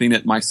and shipping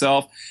it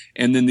myself.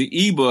 And then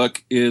the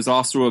ebook is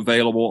also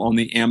available on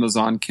the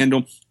Amazon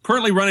Kindle.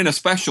 Currently running a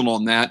special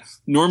on that.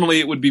 Normally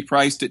it would be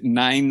priced at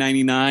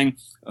 $9.99,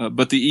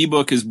 but the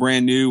ebook is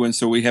brand new, and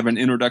so we have an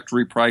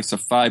introductory price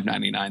of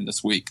 $5.99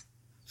 this week.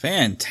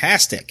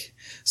 Fantastic.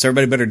 So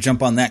everybody better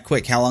jump on that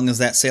quick. How long does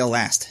that sale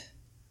last?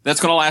 That's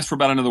going to last for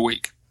about another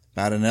week.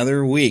 About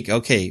another week.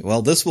 Okay.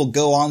 Well, this will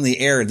go on the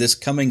air this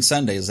coming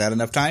Sunday. Is that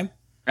enough time?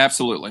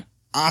 Absolutely.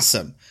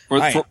 Awesome.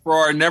 For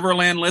our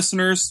Neverland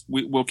listeners,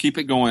 we'll keep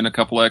it going a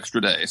couple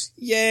extra days.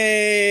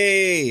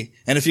 Yay!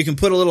 And if you can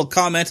put a little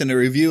comment and a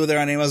review there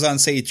on Amazon,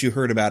 say that you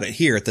heard about it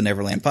here at the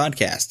Neverland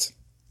Podcast.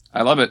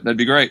 I love it. That'd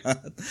be great. All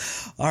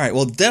right.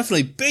 Well,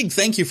 definitely big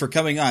thank you for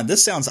coming on.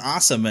 This sounds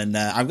awesome. And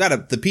I've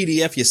got the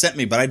PDF you sent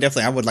me, but I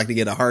would like to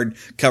get a hard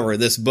cover of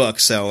this book.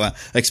 So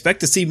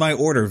expect to see my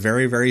order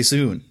very, very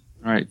soon.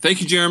 All right.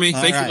 Thank you, Jeremy.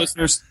 Thank you,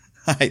 listeners.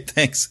 All right.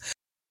 Thanks.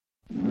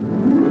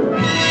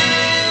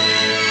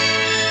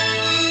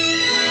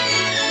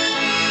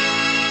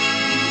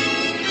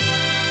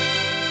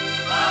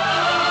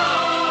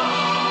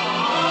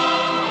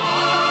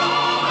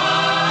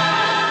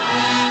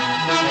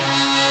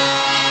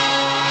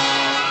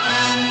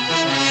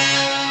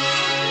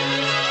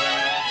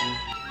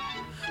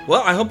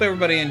 Well, I hope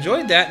everybody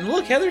enjoyed that. And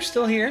look, Heather's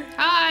still here.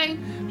 Hi.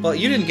 Well,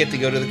 you didn't get to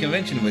go to the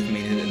convention with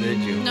me, did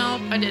you? No,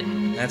 I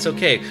didn't. That's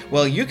okay.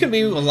 Well, you can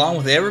be along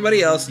with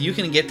everybody else. You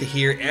can get to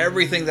hear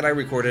everything that I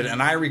recorded,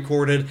 and I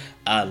recorded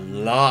a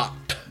lot.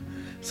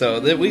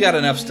 So we got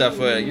enough stuff.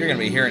 You're going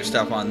to be hearing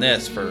stuff on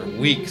this for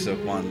weeks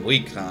upon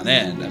weeks on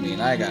end. I mean,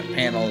 I got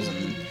panels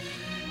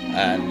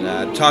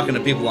and talking to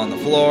people on the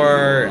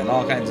floor and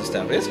all kinds of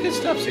stuff. It's good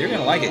stuff, so you're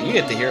going to like it. You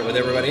get to hear it with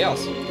everybody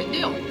else. Good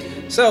deal.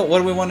 So, what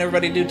do we want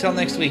everybody to do till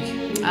next week?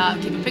 Keep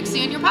a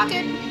pixie in your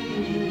pocket.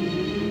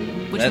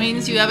 Which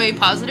means you have a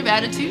positive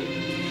attitude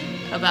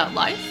about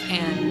life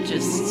and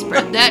just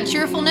spread that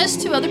cheerfulness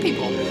to other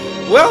people.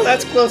 Well,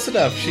 that's close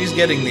enough. She's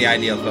getting the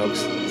idea,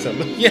 folks. So,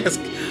 yes,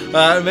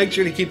 make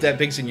sure to keep that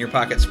pixie in your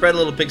pocket. Spread a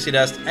little pixie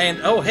dust.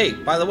 And, oh, hey,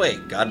 by the way,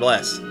 God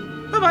bless.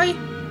 Bye-bye.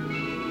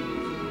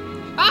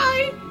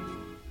 Bye.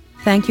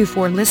 Thank you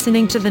for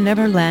listening to the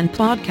Neverland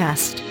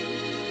Podcast.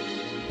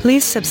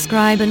 Please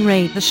subscribe and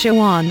rate the show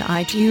on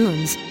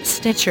iTunes,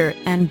 Stitcher,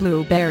 and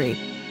Blueberry.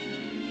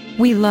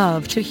 We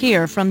love to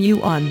hear from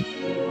you on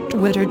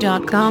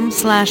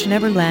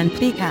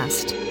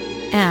twitter.com/NeverlandPodcast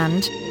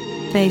and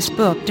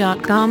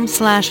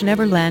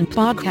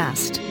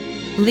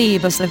facebook.com/NeverlandPodcast.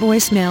 Leave us a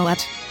voicemail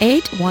at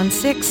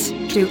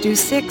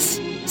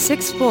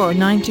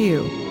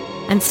 816-226-6492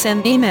 and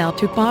send email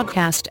to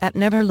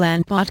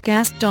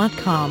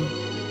podcast@neverlandpodcast.com.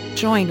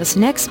 Join us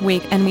next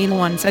week and we'll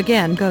once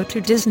again go to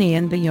Disney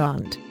and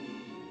beyond.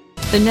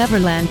 The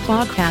Neverland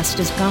Podcast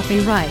is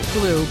copyright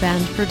Blue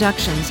Band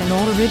Productions and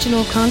all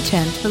original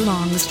content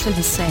belongs to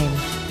the same.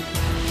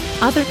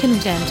 Other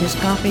content is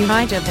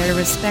copyright of their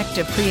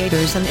respective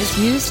creators and is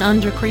used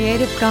under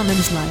Creative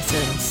Commons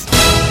license.